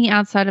and the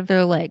outside of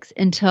their legs,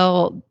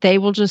 until they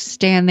will just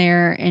stand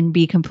there and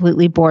be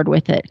completely bored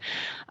with it.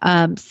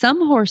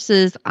 Some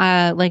horses,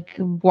 like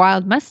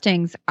wild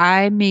Mustangs,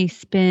 I may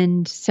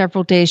spend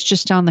several days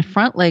just on the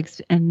front legs,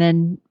 and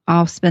then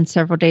I'll spend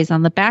several days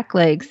on the back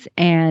legs.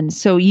 And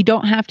so you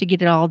don't have to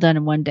get it all done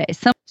in one day.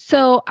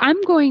 So I'm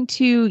going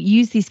to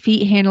use these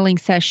feet handling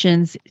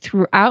sessions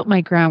throughout my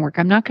groundwork.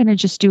 I'm not going to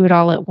just do it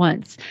all at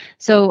once.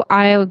 So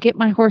I'll get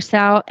my horse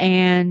out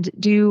and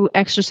do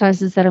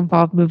exercises that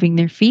involve moving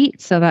their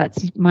feet. So that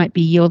might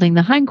be yielding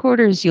the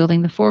hindquarters,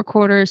 yielding the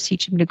forequarters,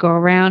 teach them to go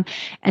around.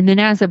 And then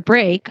as a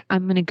break,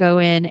 I'm going to go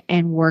in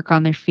and work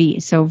on their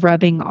feet. So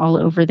rubbing all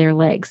over their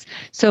legs.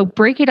 So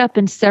break it up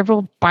in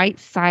several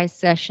bite-sized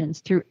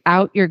sessions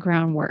throughout your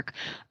groundwork.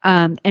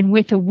 And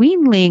with a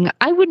weanling,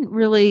 I wouldn't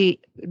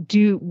really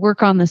do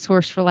work on this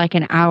horse for like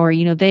an hour.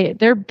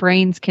 Their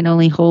brains can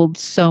only hold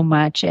so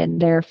much, and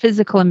their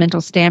physical and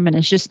mental stamina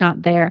is just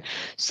not there.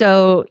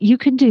 So you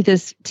can do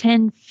this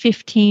 10,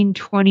 15,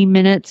 20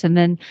 minutes and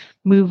then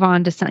move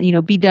on to some,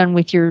 be done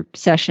with your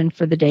session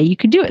for the day. You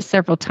can do it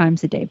several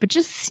times a day, but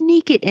just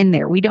sneak it in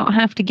there. We don't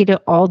have to get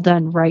it all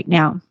done right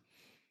now.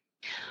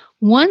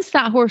 Once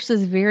that horse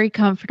is very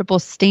comfortable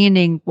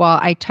standing while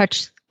I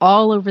touch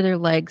all over their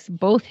legs,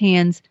 both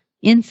hands,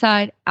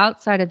 inside,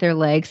 outside of their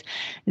legs,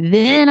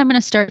 then I'm going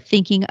to start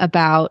thinking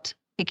about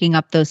picking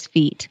up those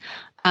feet.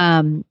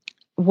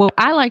 What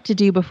I like to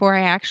do before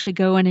I actually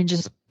go in and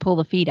just pull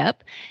the feet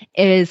up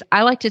is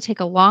I like to take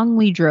a long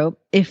lead rope.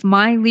 If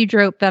my lead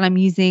rope that I'm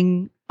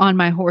using on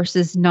my horse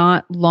is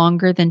not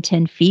longer than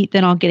 10 feet,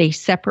 then I'll get a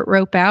separate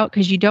rope out,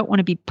 because you don't want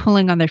to be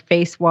pulling on their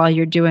face while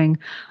you're doing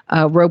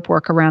rope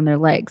work around their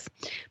legs.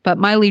 But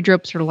my lead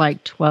ropes are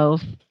like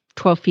 12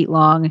 feet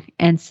long.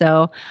 And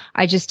so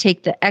I just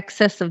take the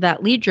excess of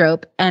that lead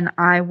rope and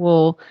I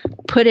will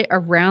put it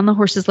around the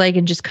horse's leg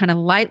and just kind of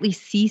lightly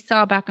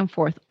seesaw back and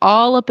forth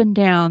all up and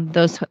down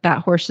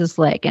that horse's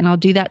leg. And I'll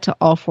do that to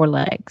all four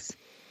legs.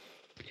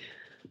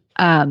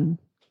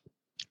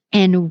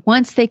 And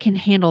once they can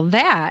handle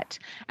that,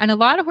 and a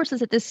lot of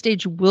horses at this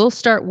stage will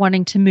start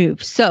wanting to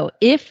move. So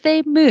if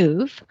they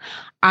move,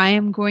 I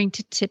am going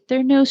to tip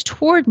their nose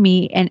toward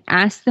me and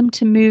ask them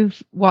to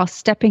move while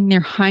stepping their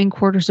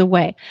hindquarters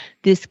away.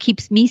 This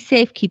keeps me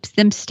safe, keeps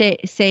them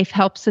safe,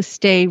 helps us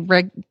stay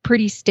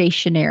pretty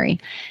stationary.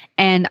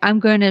 And I'm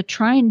going to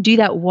try and do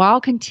that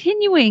while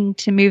continuing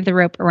to move the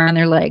rope around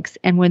their legs.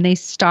 And when they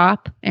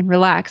stop and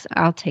relax,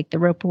 I'll take the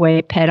rope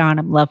away, pet on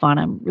them, love on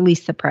them,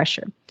 release the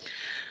pressure.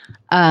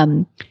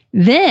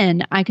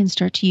 Then I can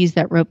start to use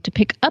that rope to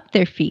pick up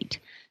their feet.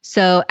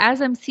 So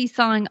as I'm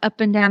seesawing up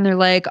and down their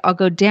leg, I'll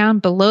go down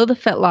below the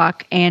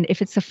fetlock. And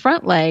if it's a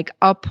front leg,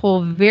 I'll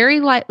pull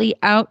very lightly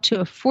out to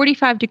a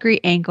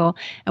 45-degree angle.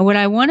 And what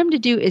I want them to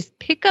do is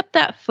pick up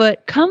that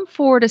foot, come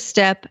forward a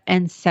step,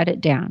 and set it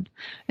down.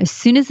 As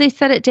soon as they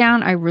set it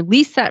down, I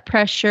release that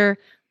pressure,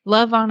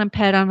 love on them,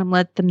 pet on them,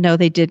 let them know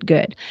they did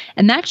good.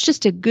 And that's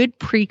just a good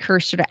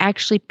precursor to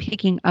actually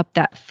picking up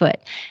that foot.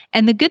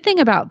 And the good thing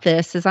about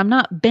this is I'm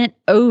not bent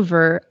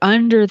over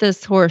under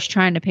this horse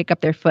trying to pick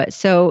up their foot.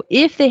 So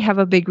if they have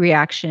a big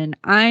reaction,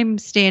 I'm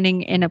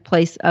standing in a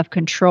place of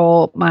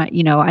control. I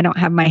don't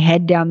have my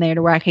head down there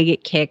to where I could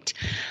get kicked.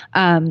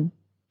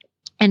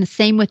 And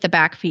same with the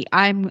back feet.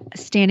 I'm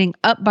standing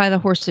up by the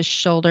horse's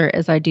shoulder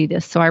as I do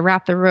this. So I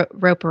wrap the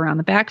rope around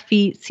the back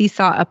feet,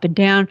 seesaw up and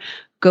down,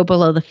 go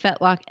below the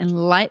fetlock, and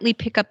lightly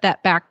pick up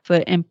that back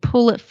foot and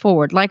pull it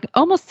forward,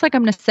 almost like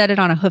I'm going to set it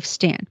on a hoof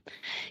stand.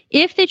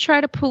 If they try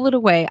to pull it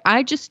away,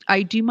 I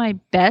do my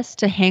best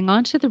to hang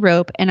on to the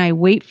rope and I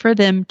wait for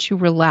them to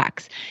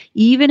relax,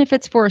 even if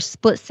it's for a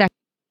split second.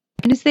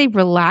 As they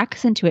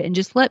relax into it and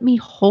just let me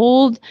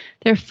hold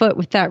their foot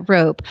with that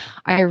rope,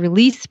 I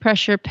release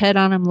pressure, pet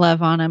on them,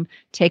 love on them,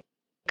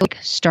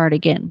 start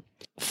again.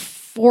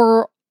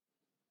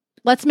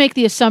 Let's make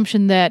the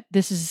assumption that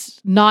this is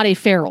not a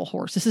feral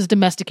horse. This is a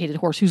domesticated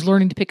horse who's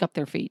learning to pick up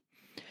their feet.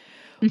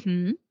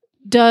 Mm-hmm.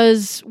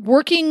 Does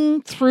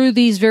working through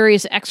these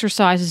various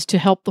exercises to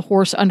help the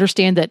horse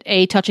understand that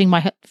A, touching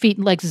my feet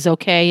and legs is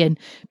okay, and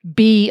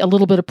B, a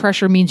little bit of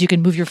pressure means you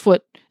can move your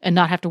foot and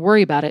not have to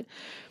worry about it,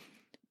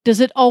 does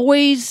it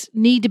always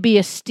need to be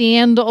a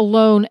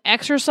standalone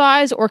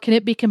exercise, or can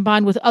it be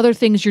combined with other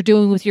things you're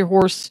doing with your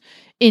horse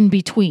in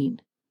between?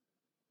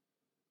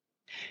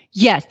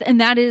 Yes, and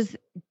that is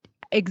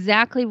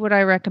exactly what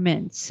I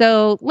recommend.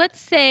 So let's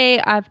say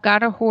I've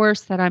got a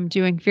horse that I'm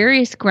doing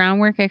various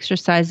groundwork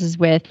exercises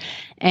with,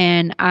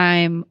 and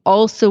I'm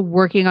also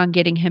working on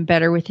getting him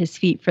better with his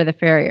feet for the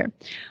farrier.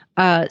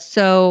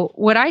 So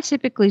what I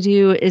typically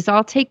do is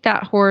I'll take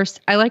that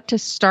horse. I like to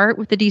start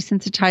with the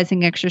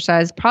desensitizing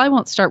exercise. Probably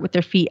won't start with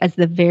their feet as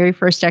the very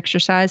first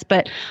exercise,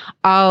 but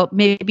I'll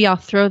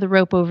throw the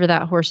rope over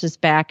that horse's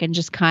back and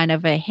just kind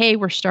of hey,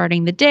 we're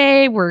starting the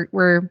day.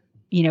 We're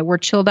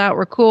chilled out.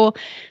 We're cool.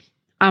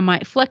 I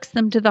might flex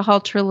them to the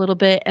halter a little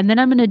bit, and then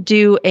I'm going to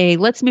do a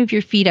let's move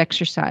your feet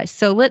exercise.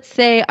 So let's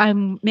say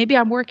I'm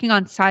working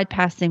on side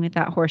passing with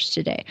that horse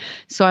today.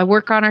 So I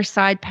work on our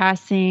side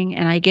passing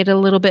and I get a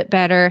little bit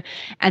better,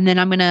 and then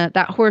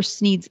that horse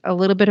needs a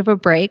little bit of a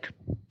break.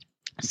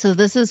 So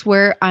this is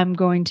where I'm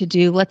going to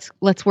do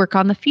let's work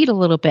on the feet a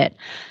little bit.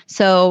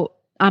 So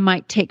I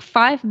might take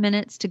 5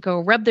 minutes to go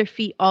rub their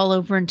feet all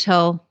over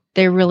until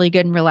they're really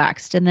good and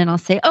relaxed. And then I'll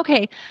say,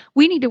 okay,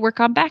 we need to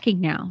work on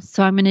backing now.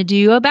 So I'm going to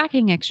do a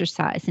backing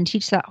exercise and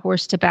teach that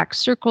horse to back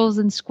circles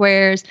and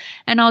squares.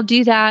 And I'll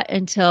do that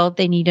until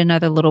they need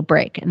another little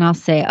break. And I'll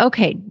say,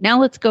 okay, now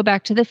let's go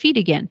back to the feet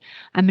again.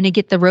 I'm going to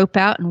get the rope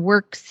out and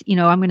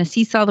I'm going to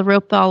seesaw the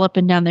rope all up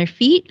and down their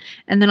feet.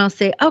 And then I'll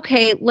say,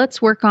 okay,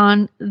 let's work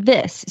on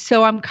this.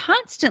 So I'm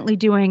constantly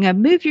doing a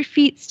move your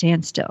feet,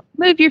 stand still,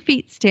 move your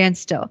feet, stand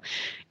still.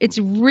 It's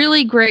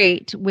really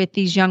great with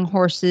these young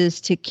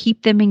horses to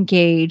keep them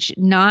engaged,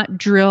 not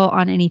drill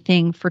on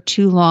anything for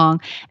too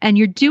long. And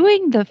you're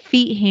doing the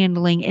feet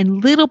handling in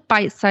little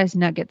bite-sized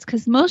nuggets,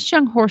 because most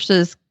young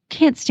horses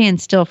can't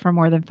stand still for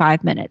more than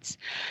 5 minutes.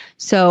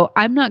 So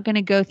I'm not going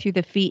to go through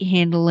the feet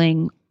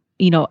handling,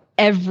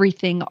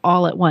 everything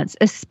all at once,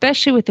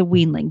 especially with the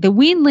weanling. The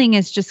weanling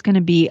is just going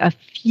to be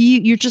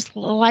you're just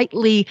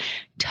lightly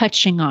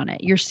touching on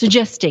it. You're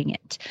suggesting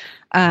it.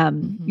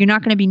 You're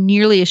not going to be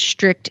nearly as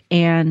strict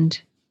and,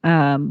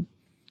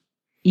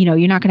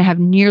 you're not going to have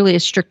nearly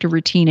as strict a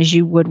routine as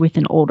you would with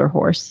an older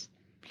horse.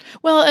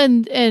 Well,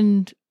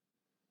 and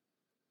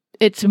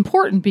it's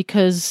important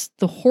because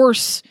the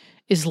horse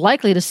is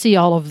likely to see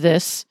all of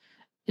this.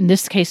 In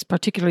this case,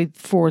 particularly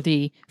for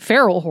the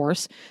feral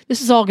horse,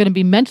 this is all going to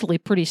be mentally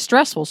pretty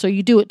stressful. So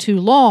you do it too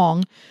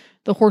long,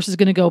 the horse is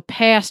going to go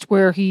past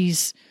where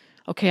he's,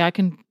 okay,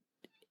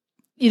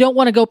 you don't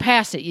want to go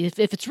past it.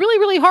 If it's really,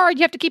 really hard,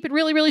 you have to keep it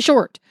really, really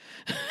short.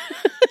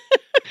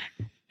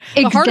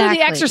 The harder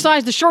the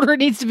exercise, the shorter it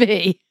needs to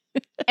be.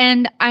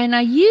 and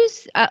I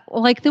use,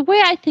 the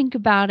way I think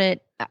about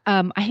it,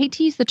 I hate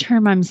to use the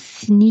term I'm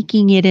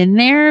sneaking it in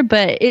there,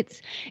 but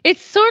it's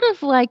sort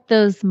of like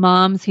those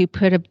moms who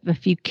put a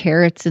few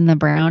carrots in the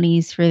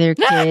brownies for their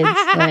kids.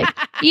 Like,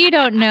 you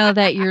don't know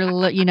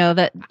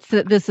that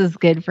that this is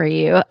good for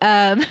you.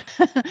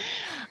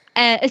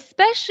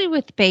 Especially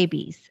with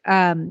babies.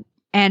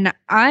 And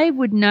I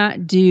would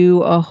not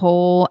do a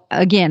whole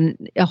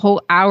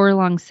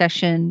hour-long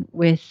session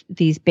with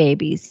these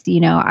babies.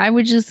 I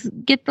would just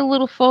get the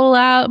little foal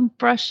out and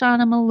brush on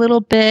them a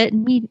little bit,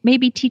 and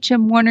maybe teach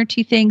them one or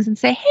two things and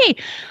say, hey,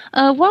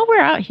 while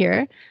we're out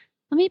here,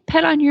 let me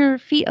pet on your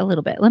feet a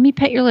little bit. Let me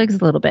pet your legs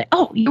a little bit.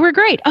 Oh, you were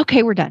great.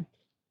 Okay, we're done.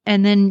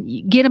 And then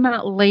you get them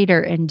out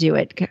later and do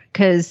it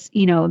because,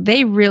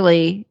 they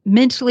really,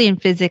 mentally and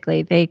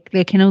physically, they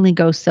can only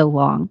go so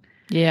long.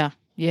 Yeah,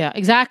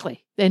 exactly.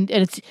 And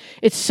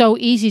it's so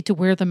easy to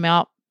wear them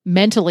out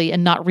mentally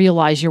and not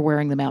realize you're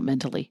wearing them out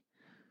mentally.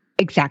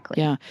 Exactly.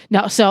 Yeah.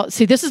 Now, so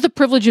see, this is the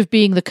privilege of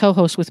being the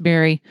co-host with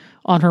Mary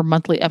on her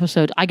monthly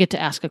episode. I get to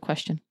ask a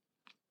question.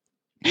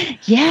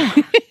 Yeah.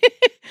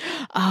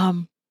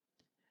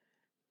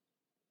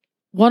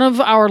 One of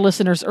our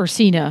listeners,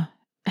 Ursina,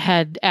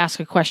 had asked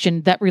a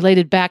question that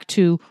related back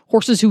to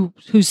horses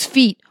whose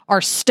feet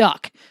are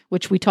stuck,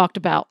 which we talked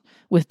about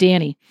with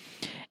Danny.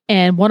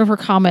 And one of her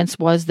comments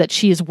was that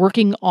she is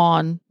working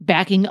on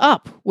backing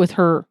up with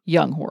her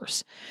young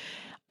horse.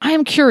 I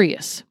am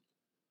curious,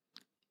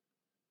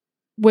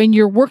 when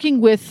you're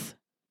working with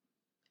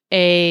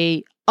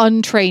a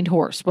untrained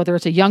horse, whether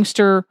it's a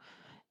youngster,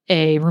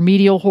 a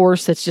remedial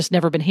horse that's just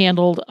never been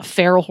handled, a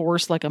feral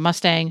horse like a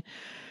Mustang,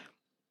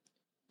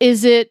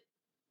 is it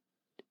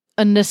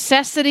a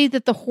necessity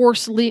that the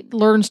horse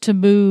learns to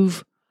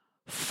move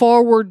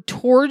forward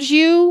towards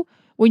you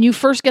when you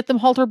first get them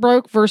halter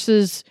broke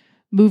versus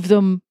move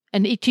them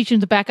and teach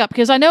them to back up?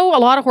 Because I know a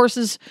lot of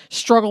horses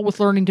struggle with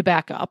learning to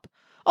back up.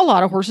 A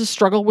lot of horses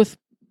struggle with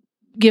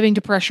giving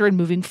to pressure and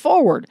moving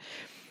forward.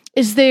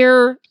 Is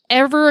there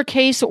ever a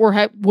case,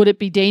 or would it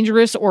be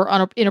dangerous or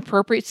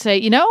inappropriate to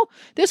say,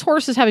 this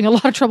horse is having a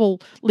lot of trouble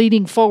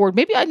leading forward.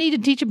 Maybe I need to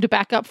teach him to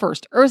back up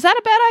first. Or is that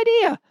a bad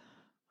idea?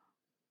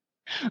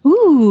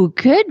 Ooh,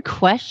 good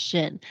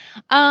question.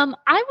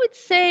 I would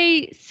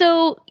say,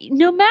 so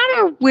no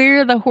matter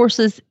where the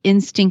horse's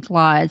instinct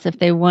lies, if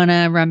they want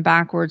to run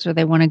backwards or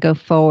they want to go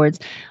forwards,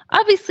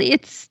 obviously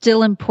it's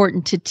still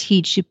important to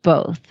teach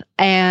both.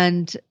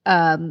 And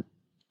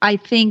I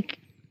think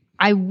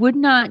I would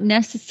not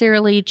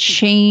necessarily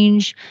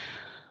change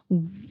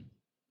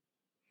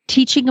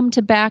teaching them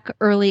to back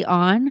early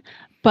on,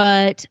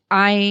 but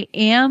I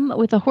am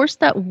with a horse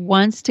that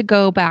wants to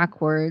go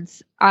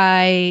backwards.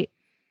 I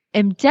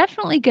am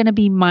definitely going to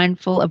be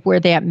mindful of where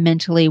they are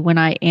mentally when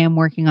I am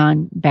working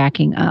on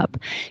backing up,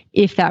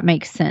 if that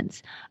makes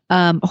sense.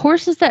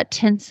 Horses that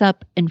tense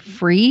up and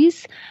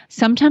freeze,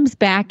 sometimes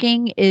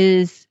backing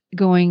is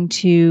going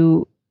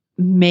to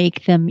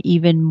make them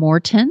even more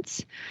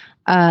tense.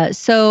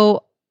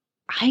 So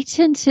I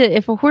tend to,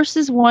 if a horse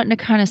is wanting to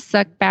kind of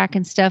suck back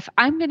and stuff,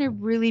 I'm going to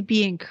really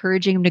be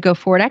encouraging them to go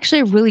forward.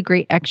 Actually, a really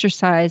great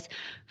exercise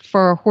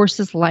for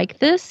horses like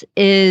this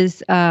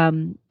is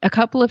a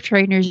couple of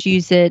trainers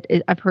use it.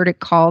 I've heard it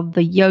called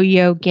the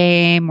yo-yo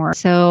game.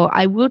 So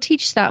I will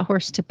teach that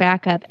horse to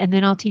back up, and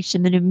then I'll teach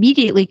them to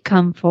immediately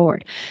come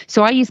forward.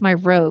 So I use my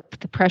rope,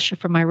 the pressure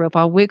from my rope.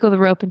 I'll wiggle the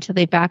rope until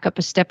they back up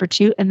a step or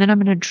two, and then I'm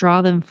going to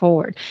draw them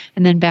forward,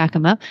 and then back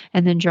them up,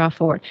 and then draw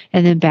forward,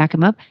 and then back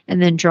them up,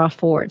 and then draw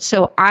forward.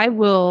 So I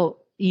will,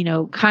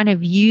 kind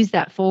of use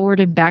that forward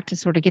and back to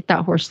sort of get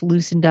that horse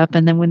loosened up.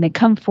 And then when they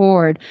come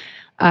forward,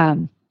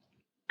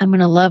 I'm going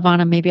to love on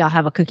them. Maybe I'll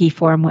have a cookie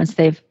for them once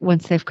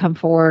they've come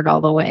forward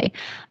all the way.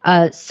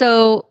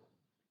 So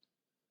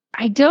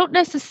I don't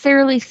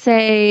necessarily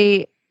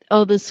say,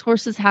 oh, this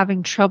horse is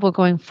having trouble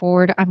going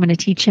forward, I'm going to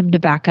teach him to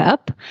back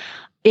up.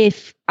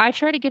 If I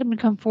try to get him to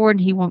come forward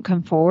and he won't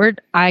come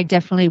forward, we're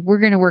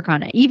going to work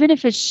on it, even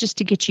if it's just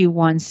to get you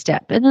one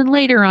step. And then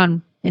later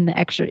on in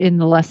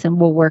the lesson,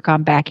 we'll work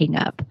on backing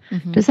up.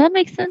 Mm-hmm. Does that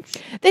make sense?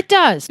 It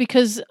does,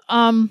 because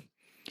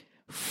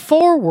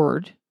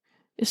forward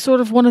is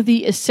sort of one of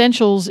the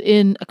essentials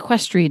in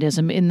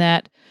equestrianism, in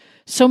that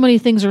so many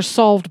things are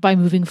solved by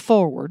moving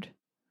forward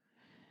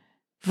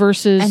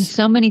versus... And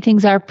so many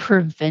things are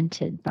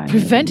prevented by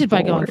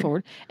going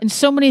forward. And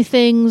so many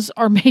things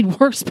are made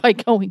worse by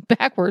going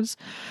backwards.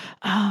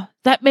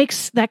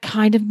 That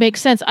kind of makes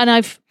sense. And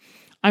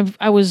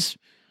I was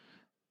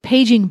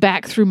paging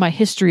back through my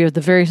history of the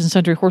various and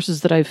sundry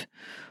horses that I've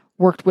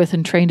worked with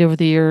and trained over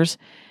the years.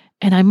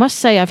 And I must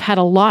say, I've had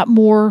a lot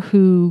more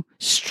who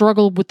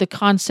struggled with the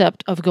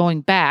concept of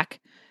going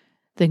back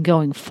than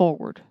going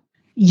forward.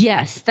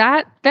 Yes,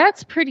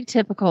 that's pretty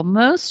typical.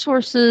 Most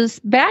horses,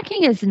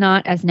 backing is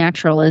not as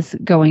natural as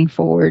going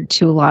forward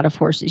to a lot of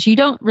horses. You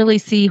don't really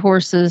see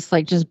horses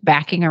like just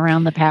backing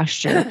around the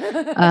pasture.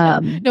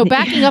 No,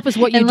 backing up is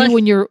what you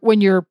do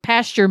when your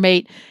pasture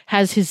mate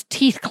has his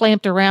teeth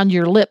clamped around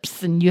your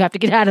lips and you have to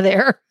get out of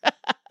there.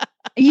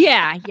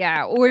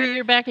 Yeah. Or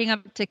you're backing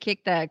up to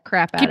kick the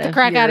crap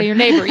out of your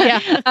neighbor.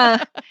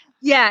 Yeah.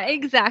 Yeah,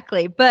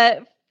 exactly.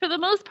 But for the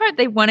most part,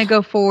 they want to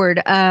go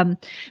forward.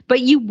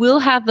 But you will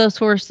have those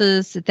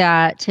horses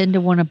that tend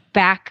to want to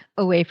back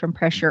away from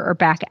pressure or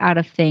back out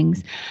of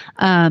things.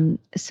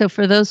 So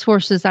for those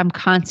horses, I'm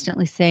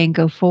constantly saying,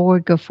 go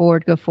forward, go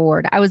forward, go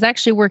forward. I was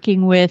actually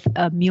working with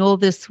a mule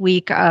this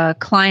week, a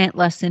client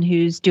lesson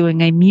who's doing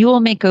a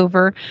mule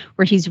makeover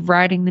where he's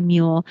riding the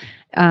mule.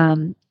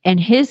 And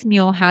his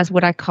mule has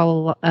what I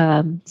call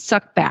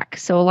suck back.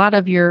 So a lot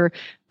of your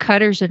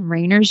cutters and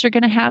reiners are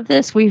going to have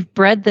this. We've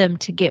bred them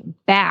to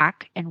get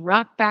back and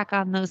rock back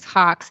on those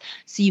hocks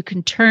so you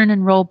can turn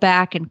and roll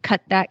back and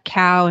cut that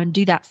cow and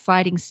do that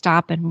sliding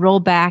stop and roll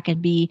back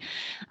and be.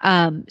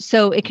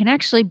 So it can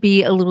actually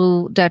be a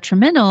little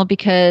detrimental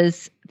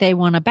because they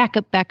want to back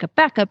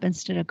up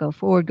instead of go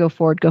forward, go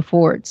forward, go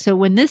forward. So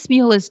when this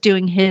mule is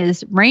doing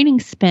his reining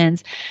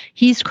spins,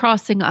 he's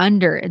crossing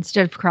under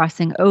instead of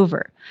crossing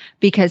over,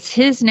 because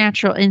his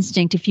natural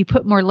instinct, if you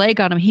put more leg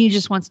on him, he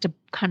just wants to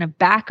kind of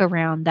back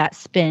around that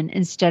spin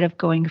instead of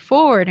going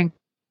forward and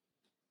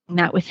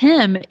that with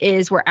him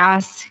is we're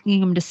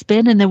asking him to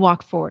spin and then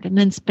walk forward and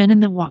then spin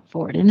and then walk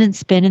forward and then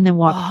spin and then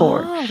walk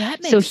forward. Oh,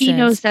 that makes so sense. he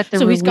knows that the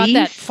so release, he's got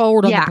that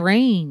forward on the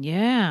brain.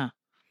 Yeah.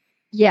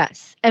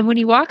 Yes. And when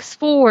he walks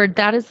forward,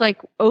 that is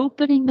like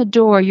opening the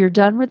door. You're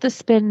done with the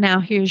spin. Now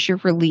here's your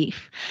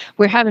relief.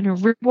 We're having to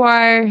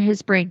rewire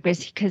his brain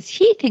because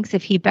he thinks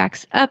if he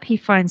backs up, he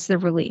finds the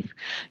relief.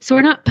 So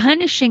we're not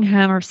punishing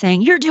him or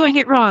saying, you're doing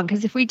it wrong.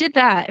 Because if we did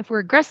that, if we're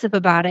aggressive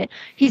about it,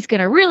 he's going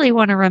to really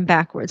want to run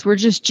backwards. We're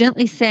just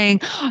gently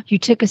saying, oh, you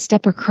took a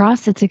step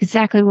across. That's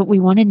exactly what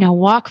we wanted. Now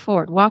walk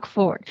forward, walk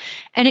forward.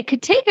 And it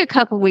could take a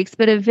couple weeks,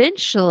 but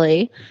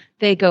eventually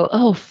they go,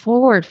 oh,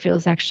 forward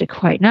feels actually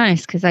quite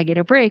nice because I get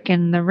a break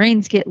and the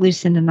reins get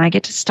loosened and I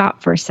get to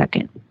stop for a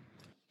second.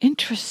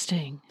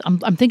 Interesting.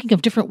 I'm thinking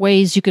of different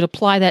ways you could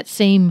apply that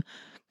same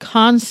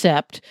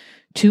concept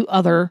to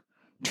other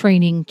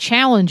training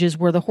challenges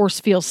where the horse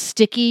feels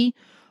sticky.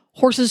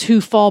 Horses who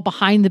fall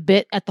behind the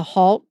bit at the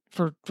halt,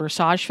 for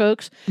dressage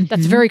folks,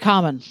 that's very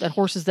common, that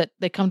horses that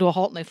they come to a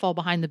halt and they fall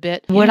behind the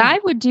bit. What I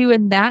would do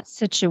in that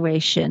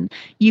situation,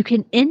 you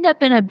can end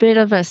up in a bit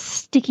of a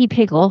sticky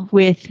pickle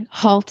with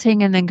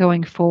halting and then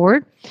going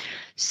forward.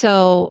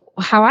 So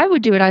how I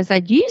would do it is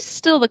I'd use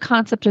still the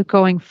concept of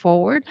going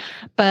forward,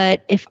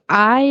 but if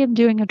I am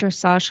doing a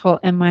dressage halt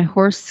and my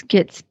horse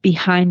gets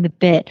behind the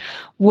bit,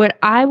 what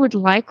I would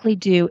likely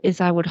do is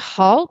I would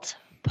halt,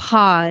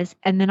 pause,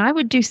 and then I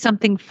would do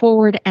something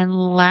forward and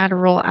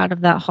lateral out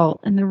of that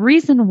halt. And the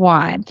reason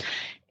why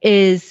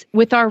is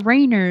with our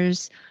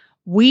reiners,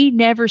 we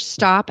never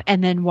stop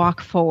and then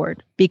walk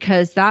forward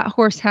because that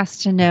horse has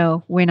to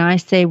know when I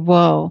say,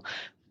 whoa,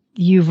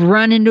 you've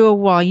run into a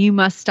wall, you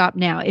must stop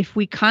now. If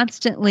we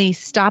constantly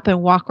stop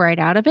and walk right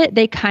out of it,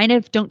 they kind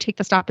of don't take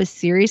the stop as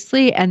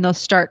seriously and they'll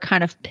start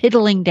kind of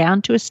piddling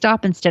down to a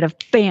stop instead of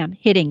bam,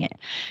 hitting it.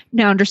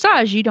 Now in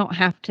dressage, you don't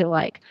have to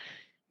like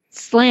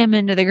slam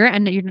into the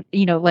ground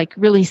and like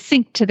really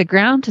sink to the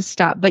ground to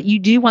stop, but you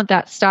do want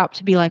that stop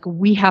to be like,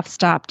 we have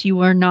stopped. You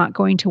are not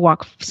going to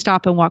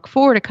stop and walk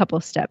forward a couple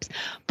of steps,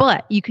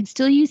 but you can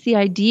still use the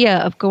idea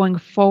of going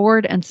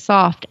forward and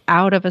soft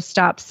out of a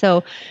stop.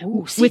 So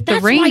with the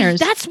reiners,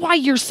 that's why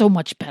you're so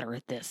much better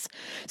at this.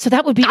 So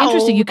that would be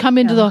interesting. You come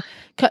into the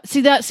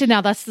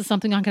now that's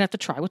something I'm gonna have to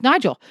try with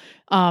Nigel.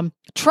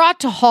 Trot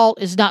to halt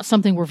is not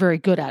something we're very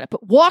good at it,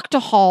 but walk to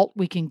halt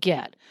we can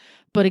get.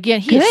 But again,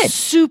 he is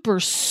super,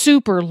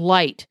 super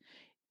light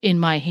in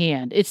my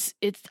hand.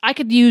 I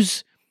could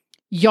use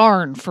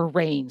yarn for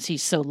reins.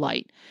 He's so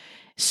light.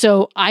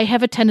 So I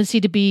have a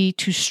tendency to be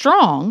too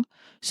strong.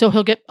 So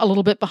he'll get a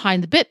little bit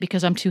behind the bit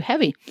because I'm too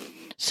heavy.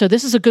 So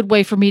this is a good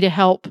way for me to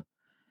help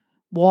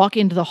walk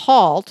into the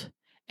halt.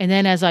 And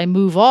then as I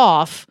move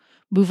off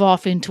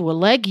into a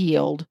leg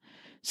yield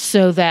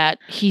so that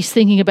he's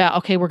thinking about,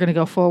 okay, we're going to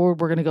go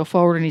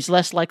forward. And he's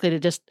less likely to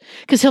just,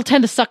 because he'll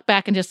tend to suck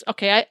back and just,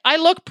 okay, I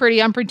look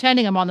pretty. I'm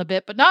pretending I'm on the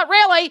bit, but not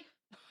really.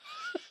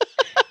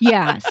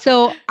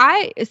 So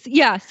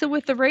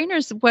with the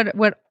reiners,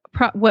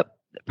 what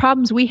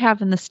problems we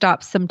have in the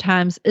stops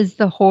sometimes is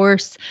the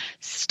horse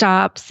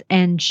stops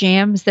and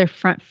jams their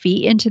front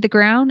feet into the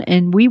ground,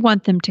 and we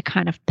want them to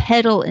kind of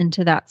pedal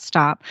into that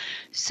stop.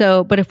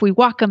 So, but if we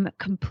walk them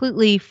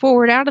completely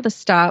forward out of the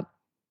stop,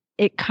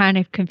 it kind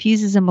of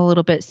confuses them a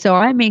little bit. So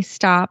I may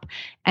stop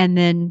and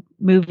then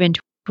move into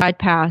a ride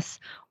pass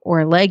or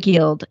a leg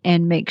yield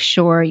and make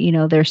sure,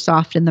 they're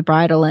soft in the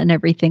bridle and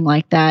everything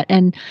like that.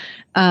 And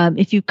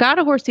if you've got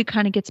a horse who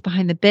kind of gets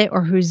behind the bit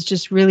or who's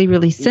just really,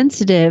 really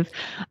sensitive,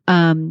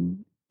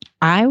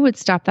 I would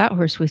stop that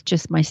horse with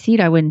just my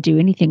seat. I wouldn't do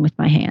anything with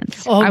my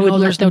hands. Oh, I would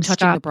there's no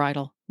touching the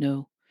bridle.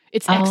 No,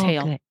 it's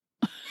exhale. Okay.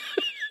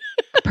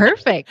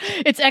 Perfect.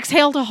 It's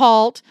exhale to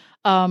halt,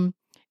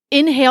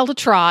 inhale to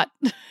trot.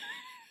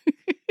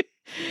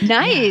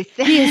 Nice.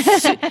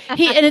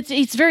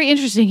 It's very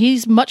interesting.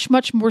 He's much,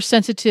 much more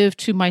sensitive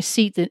to my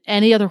seat than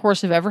any other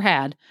horse I've ever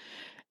had.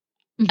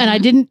 And I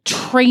didn't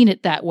train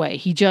it that way.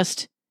 He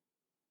just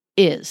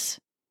is.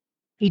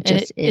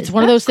 It's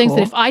one of those things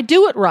that if I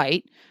do it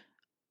right,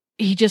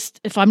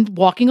 if I'm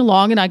walking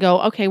along and I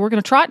go, okay, we're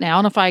going to trot now.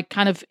 And if I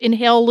kind of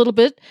inhale a little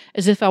bit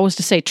as if I was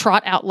to say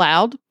trot out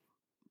loud,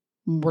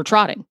 we're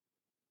trotting.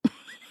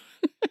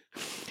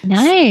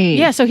 Nice.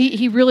 Yeah, so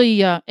he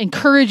really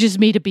encourages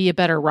me to be a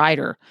better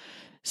rider.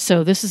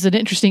 So this is an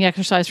interesting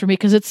exercise for me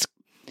because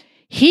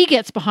he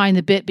gets behind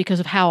the bit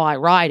because of how I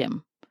ride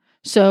him.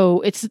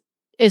 So it's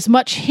as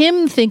much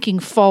him thinking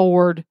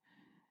forward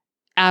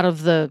out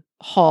of the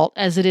halt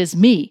as it is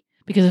me.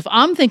 Because if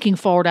I'm thinking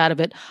forward out of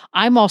it,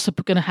 I'm also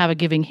going to have a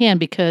giving hand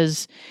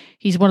because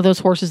he's one of those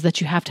horses that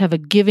you have to have a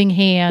giving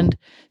hand.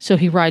 So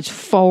he rides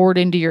forward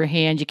into your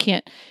hand. You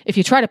can't, if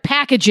you try to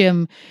package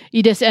him,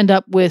 you just end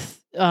up with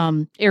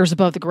airs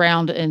above the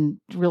ground and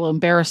real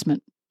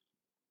embarrassment.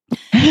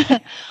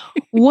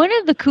 One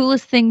of the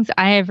coolest things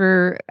I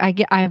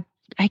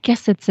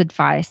guess it's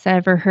advice I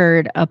ever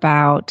heard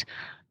about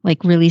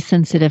like really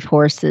sensitive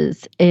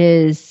horses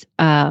is,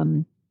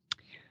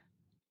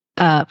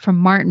 from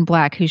Martin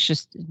Black, who's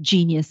just a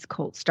genius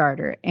colt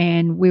starter.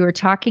 And we were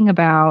talking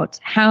about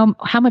how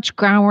much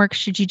groundwork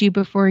should you do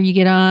before you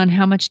get on,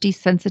 how much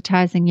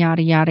desensitizing,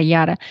 yada, yada,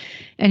 yada.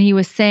 And he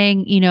was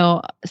saying,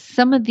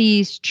 some of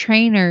these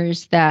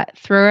trainers that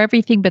throw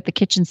everything but the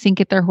kitchen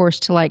sink at their horse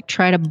to like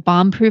try to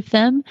bomb-proof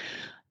them,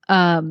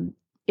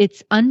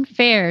 it's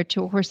unfair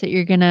to a horse that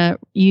you're going to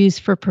use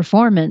for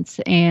performance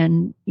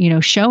and,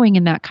 showing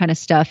and that kind of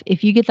stuff.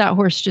 If you get that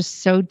horse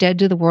just so dead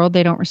to the world,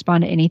 they don't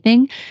respond to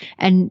anything.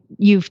 And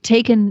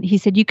he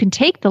said, you can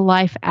take the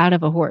life out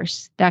of a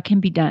horse. That can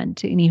be done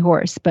to any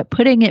horse, but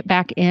putting it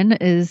back in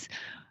is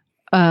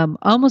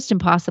almost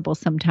impossible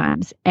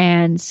sometimes.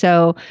 And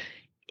so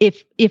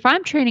if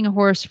I'm training a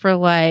horse for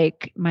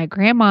like my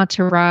grandma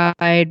to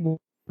ride 1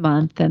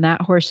 month and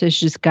that horse has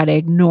just got to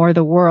ignore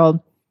the world,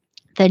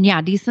 then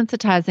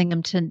desensitizing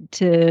them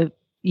to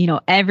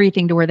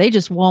everything to where they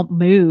just won't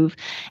move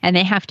and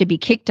they have to be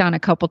kicked on a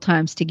couple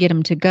times to get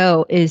them to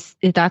go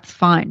that's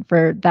fine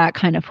for that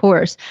kind of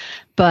horse.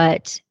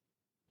 But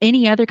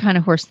any other kind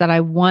of horse that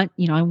I want,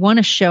 I want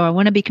to show, I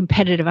want to be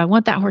competitive, I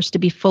want that horse to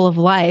be full of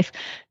life.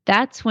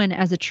 That's when,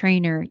 as a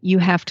trainer, you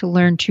have to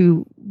learn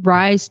to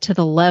rise to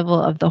the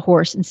level of the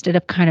horse instead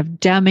of kind of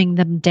dumbing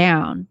them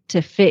down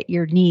to fit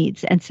your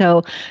needs. And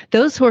so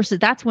those horses,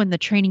 that's when the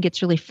training gets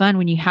really fun,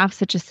 when you have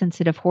such a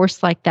sensitive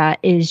horse like that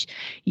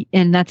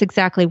and that's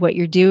exactly what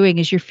you're doing,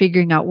 is you're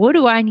figuring out, what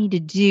do I need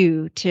to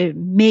do to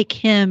make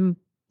him,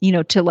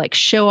 to like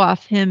show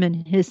off him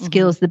and his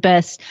skills the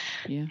best.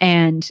 Yeah.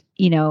 And,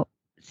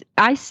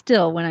 I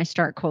still, when I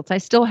start colts, I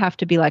still have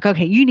to be like,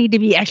 okay, you need to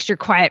be extra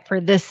quiet for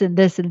this and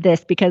this and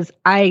this, because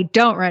I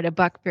don't ride a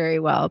buck very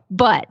well,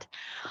 but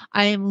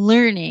I am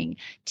learning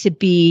to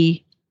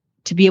be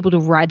able to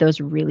ride those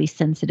really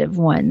sensitive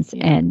ones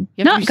and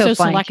not go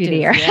flying through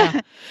the air.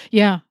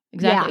 Yeah,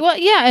 exactly. Yeah.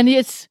 Well,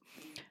 and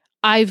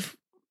I've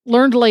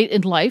learned late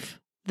in life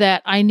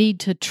that I need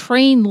to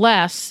train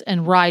less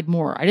and ride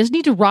more. I just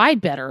need to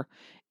ride better.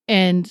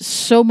 And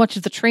so much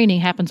of the training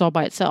happens all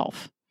by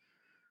itself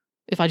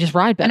if I just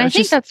ride better. And I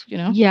think that's,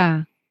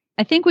 yeah.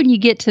 I think when you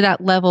get to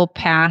that level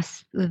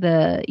past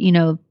the,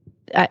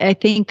 I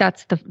think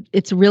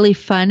it's really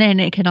fun,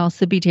 and it can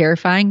also be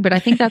terrifying, but I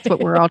think that's what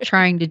we're all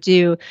trying to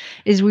do,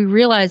 is we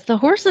realize the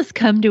horses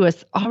come to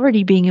us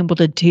already being able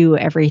to do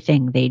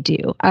everything they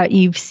do.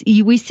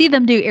 We see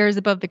them do airs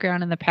above the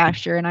ground in the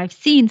pasture, and I've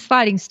seen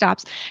sliding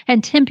stops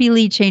and tempi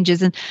lead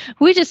changes, and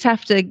we just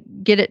have to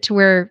get it to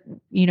where,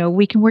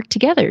 we can work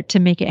together to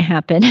make it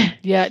happen.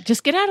 Yeah.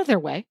 Just get out of their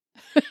way.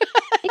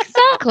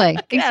 Exactly.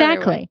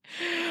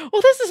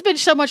 Well, this has been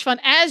so much fun.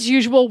 As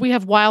usual, we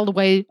have whiled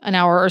away an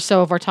hour or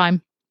so of our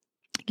time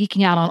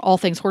geeking out on all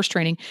things horse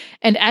training.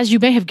 And as you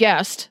may have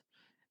guessed,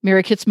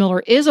 Mary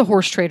Kitzmiller is a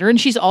horse trainer, and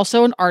she's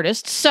also an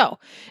artist. So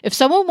if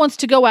someone wants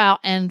to go out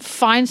and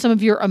find some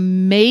of your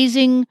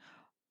amazing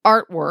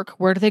artwork,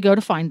 where do they go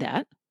to find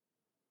that?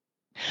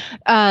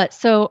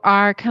 So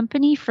our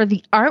company for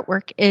the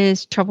artwork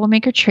is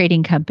Troublemaker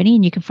Trading Company,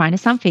 and you can find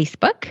us on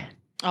Facebook.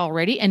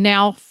 Alrighty. And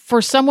now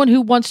for someone who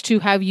wants to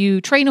have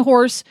you train a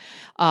horse,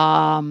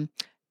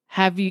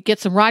 have you get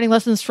some riding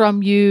lessons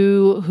from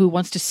you, who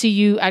wants to see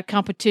you at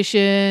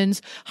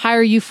competitions,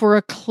 hire you for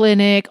a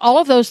clinic, all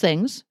of those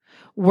things,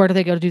 where do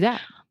they go to do that?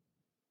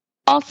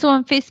 Also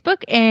on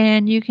Facebook,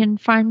 and you can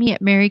find me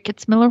at Mary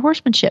Kitzmiller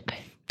Horsemanship.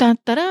 Dun,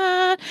 dun,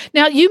 dun.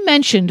 Now, you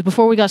mentioned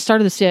before we got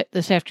started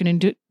this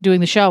afternoon doing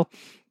the show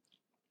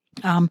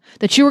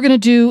that you were going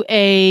to do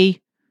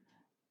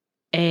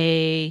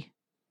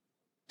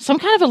some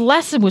kind of a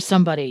lesson with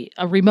somebody,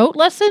 a remote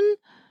lesson?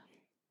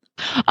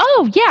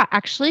 Oh, yeah.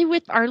 Actually,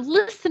 with our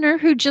listener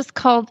who just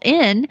called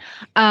in,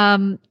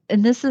 and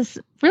this is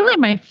really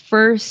my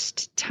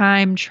first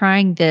time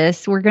trying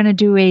this, we're going to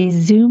do a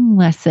Zoom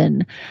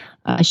lesson.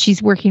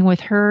 She's working with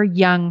her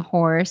young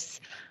horse,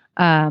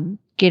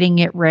 getting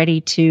it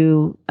ready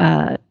to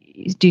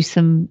do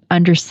some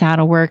under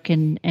saddle work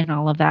and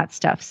all of that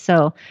stuff.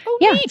 So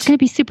neat. It's going to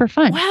be super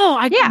fun.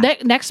 Wow.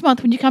 Next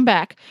month when you come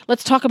back,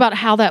 let's talk about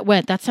how that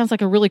went. That sounds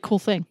like a really cool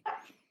thing.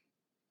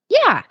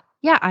 Yeah,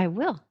 I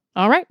will.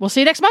 All right. We'll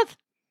see you next month.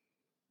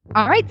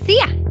 All right. See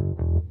ya.